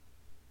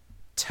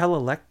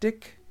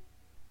telelectic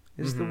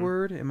is the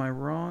word. Am I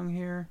wrong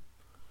here?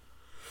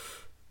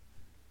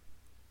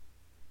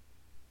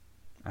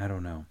 I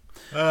don't know.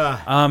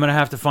 I'm going to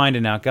have to find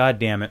it now. God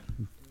damn it.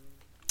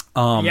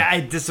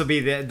 This will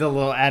be the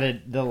little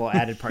added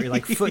part. You're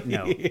like,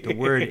 footnote. The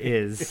word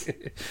is.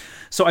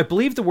 So I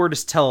believe the word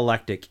is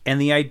telelectic,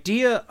 and the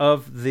idea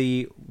of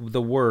the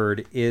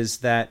word is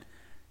that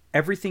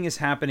everything is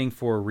happening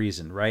for a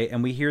reason, right?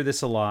 And we hear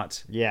this a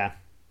lot. Yeah.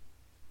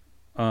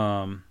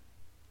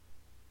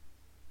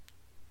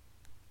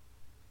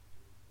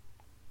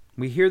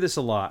 We hear this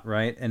a lot,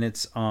 right? And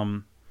it's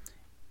I'll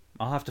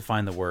have to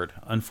find the word,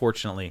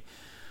 unfortunately.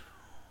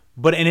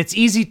 And it's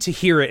easy to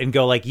hear it and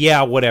go like,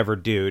 yeah, whatever,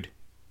 dude.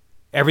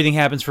 Everything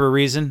happens for a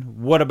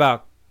reason. What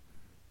about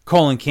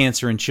colon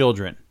cancer in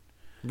children?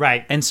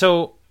 Right. And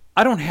so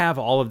I don't have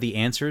all of the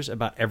answers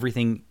about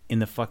everything in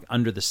the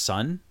under the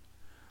sun.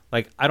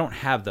 Like, I don't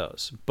have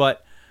those,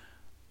 but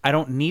I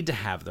don't need to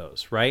have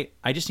those, right?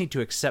 I just need to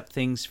accept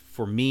things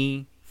for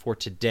me, for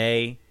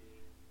today,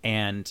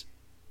 and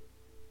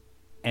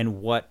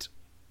what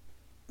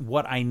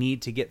I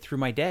need to get through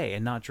my day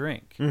and not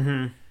drink.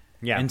 Mm-hmm.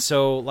 Yeah. And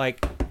so,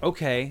 like,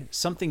 okay,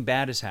 something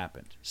bad has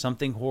happened,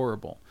 something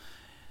horrible,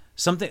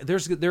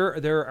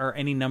 there are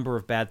any number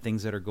of bad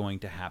things that are going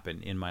to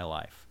happen in my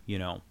life. You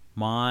know,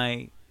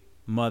 my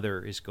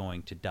mother is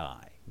going to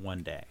die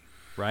one day,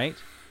 right?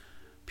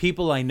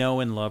 People I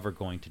know and love are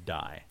going to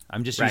die.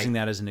 I'm just using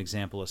that as an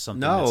example of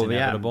something that's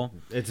inevitable.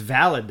 Yeah. It's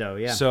valid, though,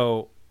 yeah.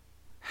 So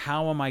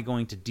how am I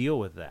going to deal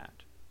with that?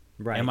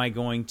 Right. Am I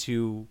going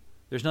to...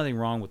 There's nothing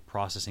wrong with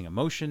processing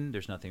emotion.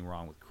 There's nothing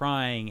wrong with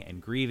crying and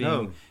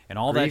grieving and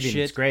all that shit.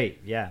 It's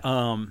great, yeah.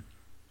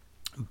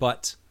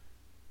 But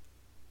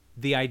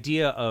the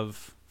idea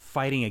of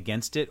fighting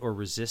against it or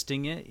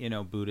resisting it, you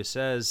know, Buddha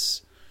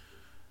says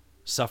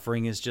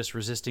suffering is just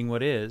resisting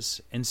what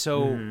is. And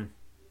so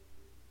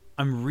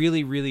I'm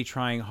really, really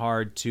trying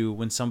hard to,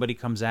 when somebody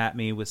comes at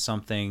me with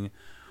something,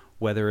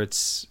 whether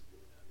it's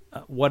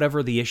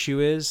whatever the issue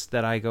is,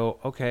 that I go,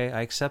 okay, I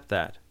accept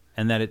that.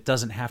 And that it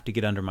doesn't have to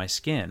get under my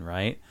skin,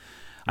 right?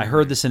 I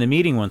heard this in a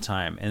meeting one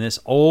time, and this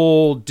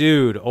old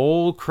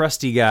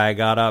crusty guy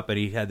got up, and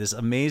he had this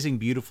amazing,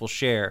 beautiful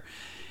share.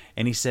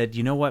 And he said,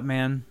 you know what,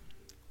 man?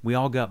 We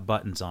all got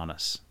buttons on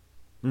us.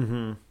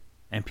 Mm-hmm.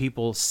 And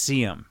people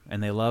see them,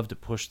 and they love to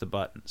push the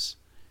buttons.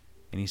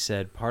 And he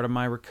said, part of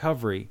my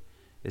recovery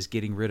is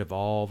getting rid of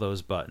all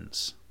those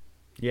buttons.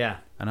 Yeah.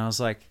 And I was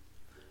like,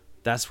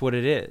 that's what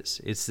it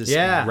is. It's this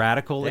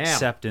radical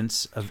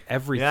acceptance of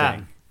everything.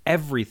 Yeah.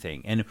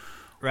 Everything. And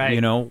you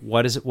know,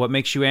 what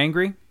makes you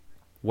angry?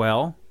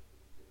 Well,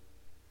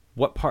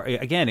 what part,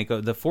 again,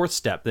 the fourth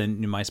step,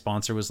 then my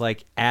sponsor was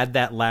like, add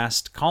that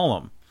last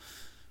column.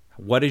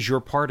 What is your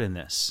part in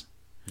this?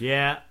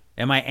 Yeah.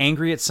 Am I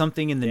angry at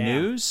something in the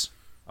news?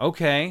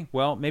 Okay,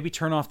 well, maybe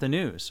turn off the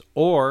news.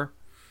 Or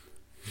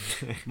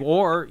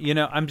you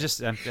know,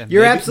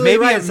 you're absolutely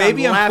right.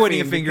 Maybe I'm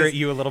pointing a finger at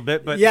you a little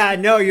bit, but yeah,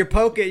 no, you're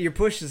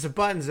pushing some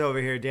buttons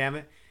over here, damn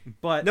it.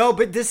 But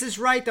this is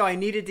right, though. I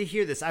needed to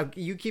hear this.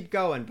 You keep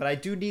going, but I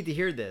do need to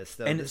hear this,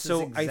 though. And this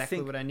so is exactly I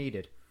think what I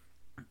needed.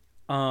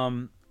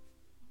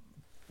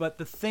 But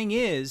the thing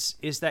is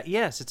that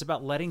yes, it's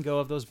about letting go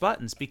of those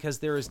buttons, because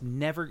there's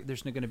going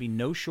to be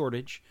no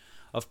shortage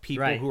of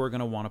people who are going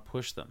to want to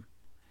push them,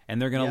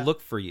 and they're going to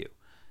look for you,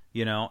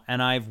 you know.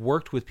 And I've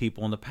worked with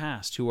people in the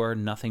past who are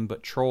nothing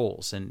but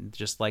trolls and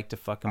just like to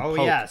fucking poke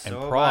and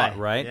prod,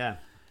 right? Yeah.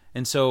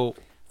 And so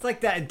it's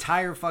like that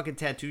entire fucking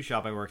tattoo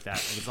shop I worked at.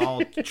 It was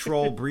all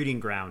troll breeding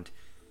ground.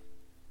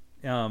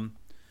 Except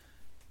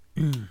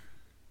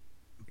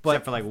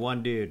for like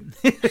one dude.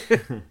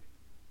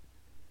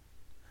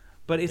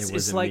 But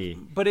it's like me.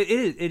 But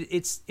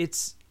it's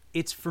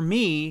for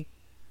me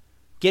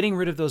getting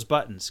rid of those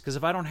buttons, because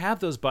if I don't have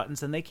those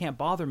buttons, then they can't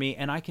bother me,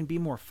 and I can be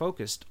more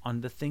focused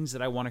on the things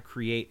that I want to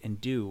create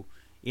and do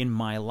in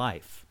my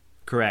life.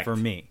 Correct. For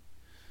me.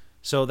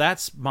 So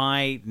that's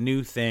my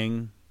new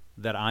thing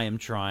that I am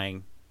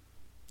trying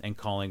and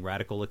calling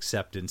radical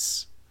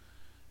acceptance,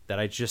 that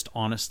I just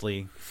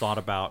honestly thought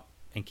about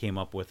and came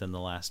up with in the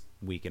last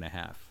week and a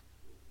half.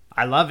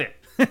 I love it.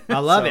 I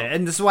love it.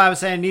 And this is why I was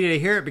saying I needed to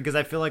hear it, because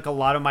I feel like a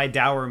lot of my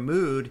dour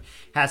mood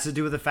has to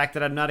do with the fact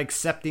that I'm not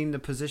accepting the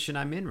position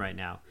I'm in right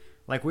now.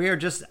 Like,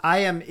 I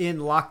am in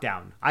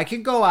lockdown. I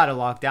could go out of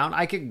lockdown.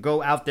 I could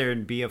go out there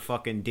and be a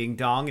fucking ding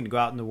dong and go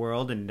out in the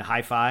world and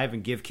high five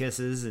and give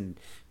kisses and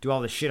do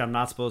all the shit I'm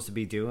not supposed to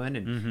be doing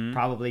and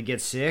probably get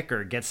sick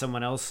or get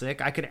someone else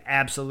sick. I could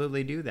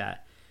absolutely do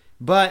that.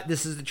 But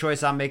this is the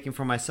choice I'm making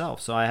for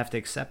myself, so I have to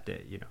accept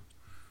it, you know.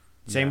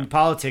 Same with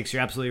politics.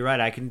 You're absolutely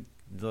right.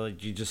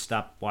 You just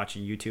stop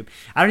watching YouTube.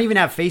 I don't even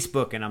have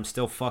Facebook, and I'm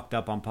still fucked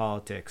up on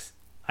politics.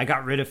 I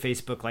got rid of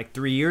Facebook like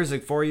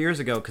 4 years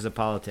ago because of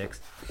politics.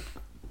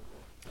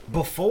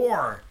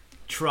 Before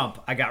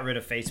Trump, I got rid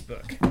of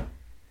Facebook.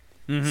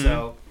 Mm-hmm.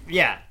 So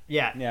yeah.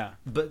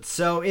 But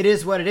so it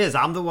is what it is.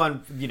 I'm the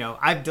one. You know,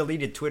 I've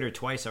deleted Twitter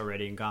twice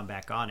already and gone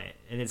back on it,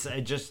 and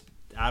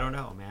I don't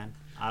know, man.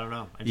 I don't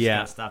know. I just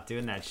gotta stop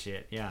doing that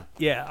shit. Yeah.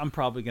 Yeah, I'm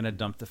probably gonna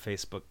dump the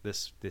Facebook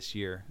this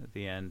year at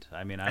the end.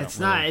 I mean,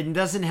 it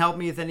doesn't help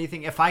me with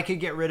anything. If I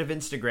could get rid of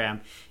Instagram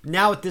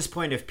now at this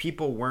point, if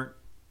people weren't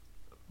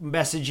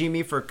messaging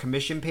me for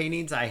commission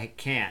paintings, I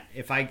can't.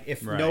 If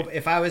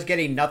I was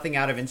getting nothing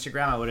out of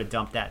Instagram, I would have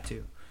dumped that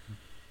too.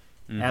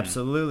 Mm-hmm.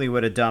 Absolutely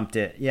would have dumped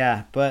it.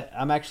 Yeah, but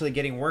I'm actually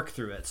getting work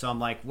through it, so I'm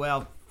like,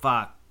 well,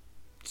 fuck,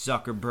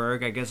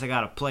 Zuckerberg. I guess I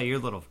gotta play your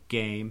little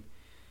game.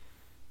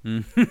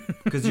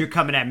 Because you're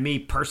coming at me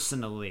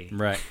personally,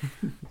 right?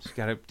 Just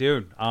gotta,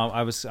 dude.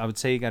 I would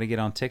say you got to get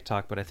on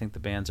TikTok, but I think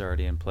the ban's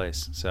already in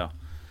place. So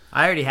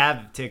I already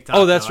have TikTok.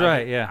 Oh, that's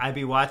right. Yeah, I'd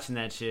be watching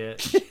that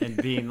shit and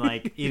being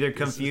like either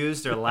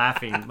confused or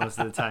laughing most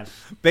of the time.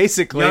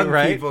 Basically, young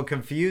right? People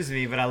confuse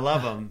me, but I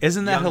love them.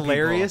 Isn't that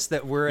hilarious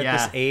that we're at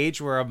this age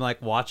where I'm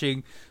like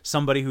watching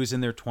somebody who's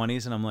in their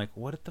 20s and I'm like,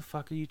 what the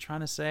fuck are you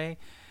trying to say?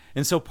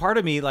 And so part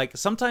of me, like,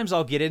 sometimes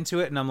I'll get into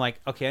it and I'm like,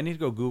 okay, I need to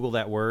go Google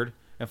that word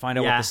and find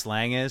out what the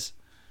slang is.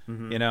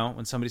 Mm-hmm. You know,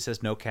 when somebody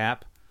says no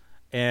cap.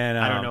 And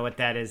I don't know what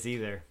that is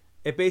either.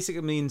 It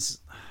basically means,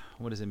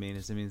 what does it mean?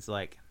 It means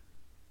like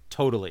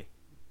totally.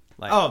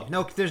 Like, oh,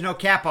 no, there's no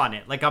cap on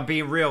it. Like, I'm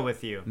being real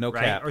with you. No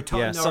cap. Or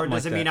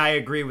does it mean I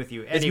agree with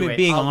you? Anyway, it's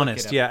being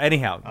honest. Yeah.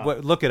 Anyhow,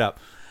 look it up.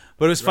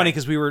 But it was funny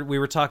because we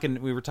were talking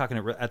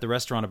at the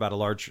restaurant about a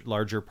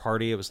larger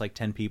party. It was like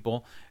 10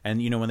 people,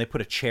 and you know, when they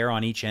put a chair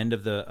on each end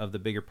of the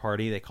bigger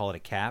party, they call it a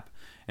cap.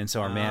 And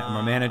so our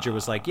manager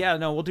was like, "Yeah,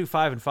 no, we'll do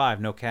 5 and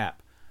 5, no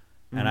cap."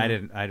 And I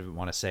didn't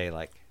want to say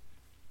like,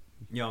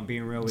 yo, I'm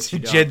being real with you,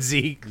 dog. Gen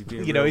Z.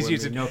 You know, he's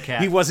using no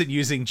cap. He wasn't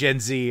using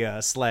Gen Z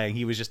slang.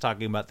 He was just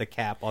talking about the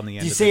cap on the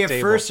end. Do you say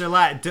it first or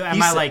last?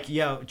 Am I like,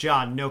 yo,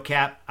 John, no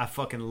cap? I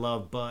fucking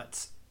love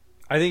butts.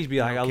 I think you'd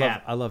be like,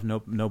 I love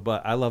no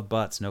butt. I love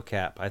butts, no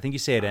cap. I think you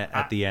say it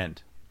at the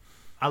end.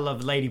 I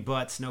love lady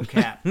butts, no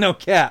cap. No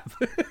cap.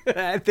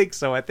 I think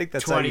so. I think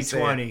that's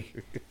 2020. How you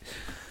say it.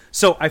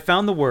 So I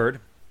found the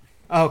word.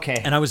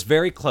 Okay. And I was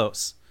very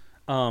close.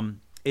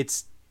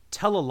 It's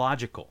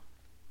teleological.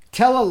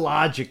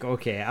 Teleological.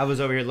 Okay. I was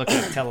over here looking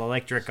at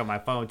teleelectric on my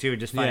phone too,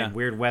 just finding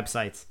weird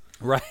websites.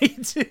 Right.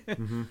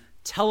 Mm-hmm.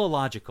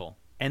 Teleological.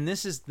 And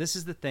this is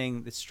the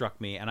thing that struck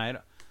me, and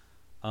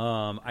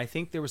I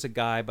think there was a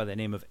guy by the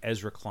name of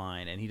Ezra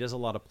Klein, and he does a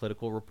lot of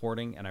political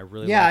reporting, and I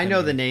really like him. I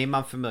know the name.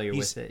 I'm familiar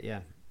with it. Yeah.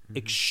 Mm-hmm.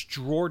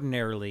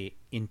 Extraordinarily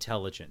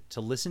intelligent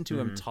to listen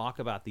to him talk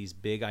about these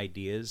big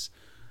ideas.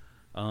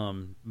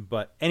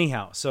 But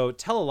anyhow, so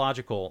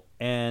teleological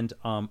and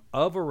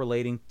of or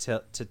relating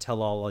to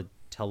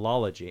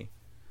teleology,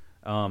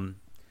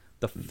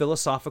 the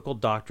philosophical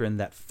doctrine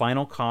that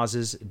final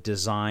causes,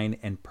 design,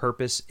 and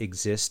purpose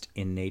exist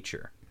in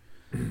nature.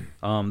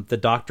 The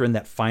doctrine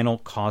that final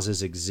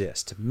causes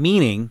exist,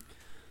 meaning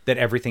that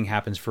everything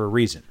happens for a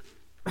reason,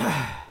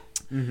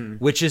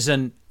 which is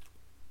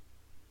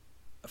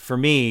for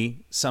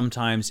me,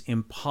 sometimes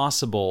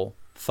impossible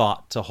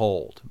thought to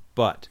hold,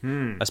 but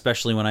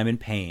especially when I'm in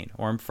pain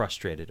or I'm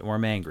frustrated or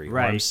I'm angry or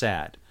I'm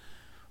sad.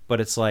 But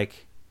it's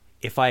like,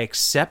 if I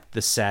accept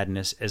the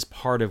sadness as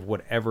part of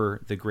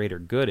whatever the greater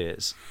good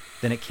is,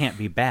 then it can't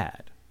be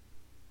bad.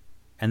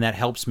 And that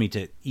helps me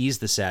to ease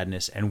the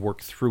sadness and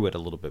work through it a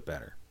little bit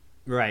better.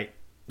 Right.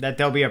 That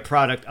there'll be a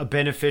product, a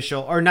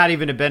beneficial, or not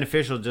even a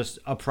beneficial, just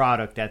a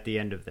product at the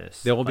end of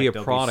this. There will be a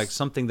product,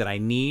 something that I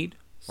need,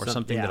 or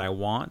something yeah. that I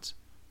want,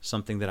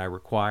 something that I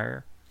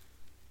require.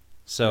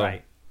 So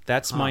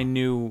that's my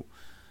new.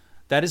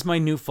 That is my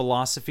new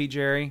philosophy,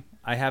 Jerry.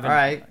 I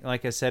haven't,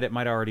 like I said, it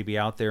might already be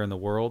out there in the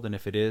world, and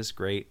if it is,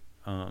 great.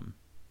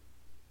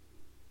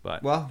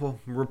 But well, we'll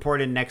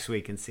report in next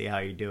week and see how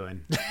you're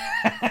doing.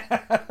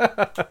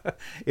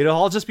 It'll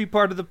all just be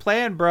part of the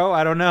plan, bro.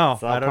 I don't know.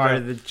 It's all part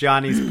of the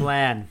Johnny's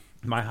plan.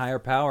 My higher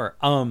power.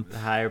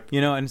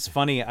 You know, and it's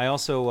funny. I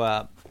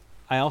also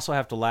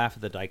have to laugh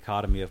at the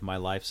dichotomy of my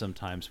life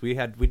sometimes. We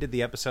did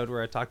the episode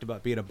where I talked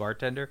about being a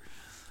bartender.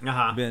 Been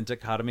a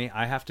dichotomy.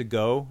 I have to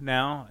go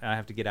now. I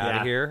have to get out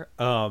of here.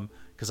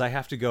 Because I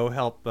have to go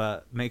help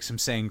make some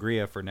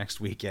sangria for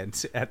next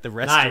weekend at the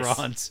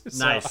restaurants.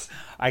 Nice. So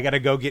I got to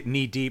go get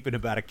knee deep in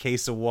about a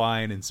case of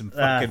wine and some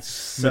fucking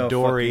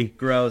Midori. Fucking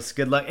gross.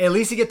 Good luck. At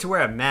least you get to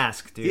wear a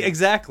mask, dude.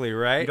 Exactly,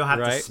 right? You don't have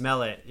to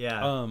smell it.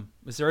 Yeah.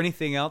 Is there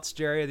anything else,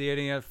 Jerry? Are there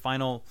any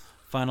final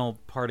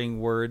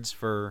parting words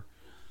for...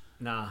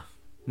 Nah?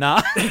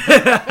 Nah,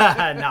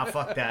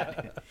 fuck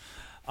that.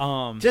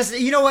 Just,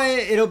 you know what?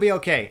 It'll be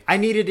okay. I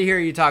needed to hear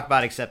you talk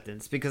about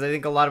acceptance because I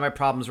think a lot of my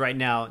problems right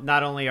now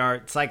not only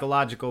are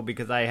psychological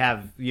because I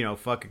have,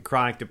 fucking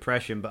chronic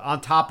depression, but on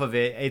top of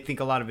it, I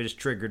think a lot of it is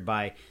triggered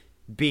by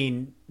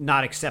being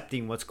not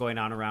accepting what's going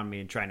on around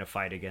me and trying to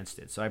fight against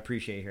it. So I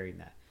appreciate hearing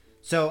that.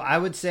 So I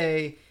would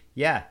say,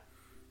 yeah,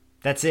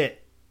 that's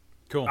it.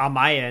 Cool. On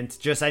my end,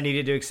 just I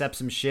needed to accept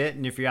some shit.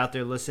 And if you're out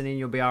there listening,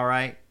 you'll be all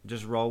right.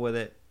 Just roll with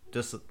it.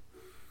 Just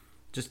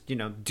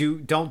don't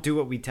do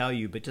what we tell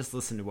you, but just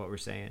listen to what we're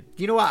saying.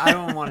 You know what? I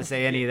don't want to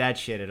say any of that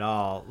shit at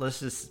all.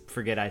 Let's just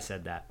forget I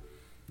said that.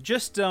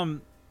 Just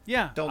Don't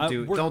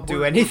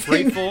do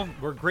anything.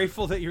 We're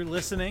grateful that you're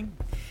listening.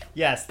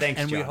 Yes, thanks,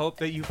 and John. we hope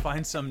that you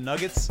find some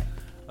nuggets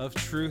of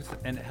truth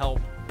and help.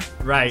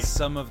 Right. In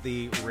some of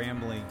the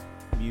rambling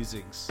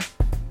musings.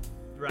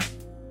 Right.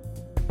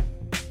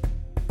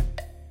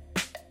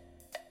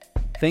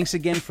 Thanks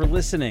again for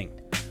listening.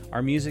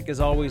 Our music, as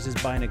always, is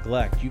by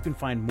Neglect. You can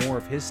find more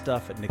of his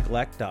stuff at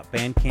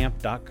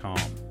neglect.bandcamp.com.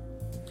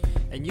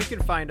 And you can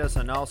find us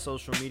on all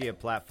social media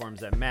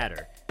platforms that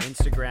matter: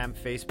 Instagram,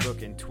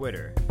 Facebook, and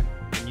Twitter.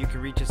 And you can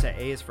reach us at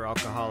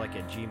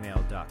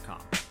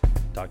aisforalcoholic@gmail.com.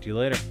 Talk to you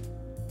later.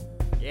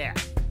 Yeah.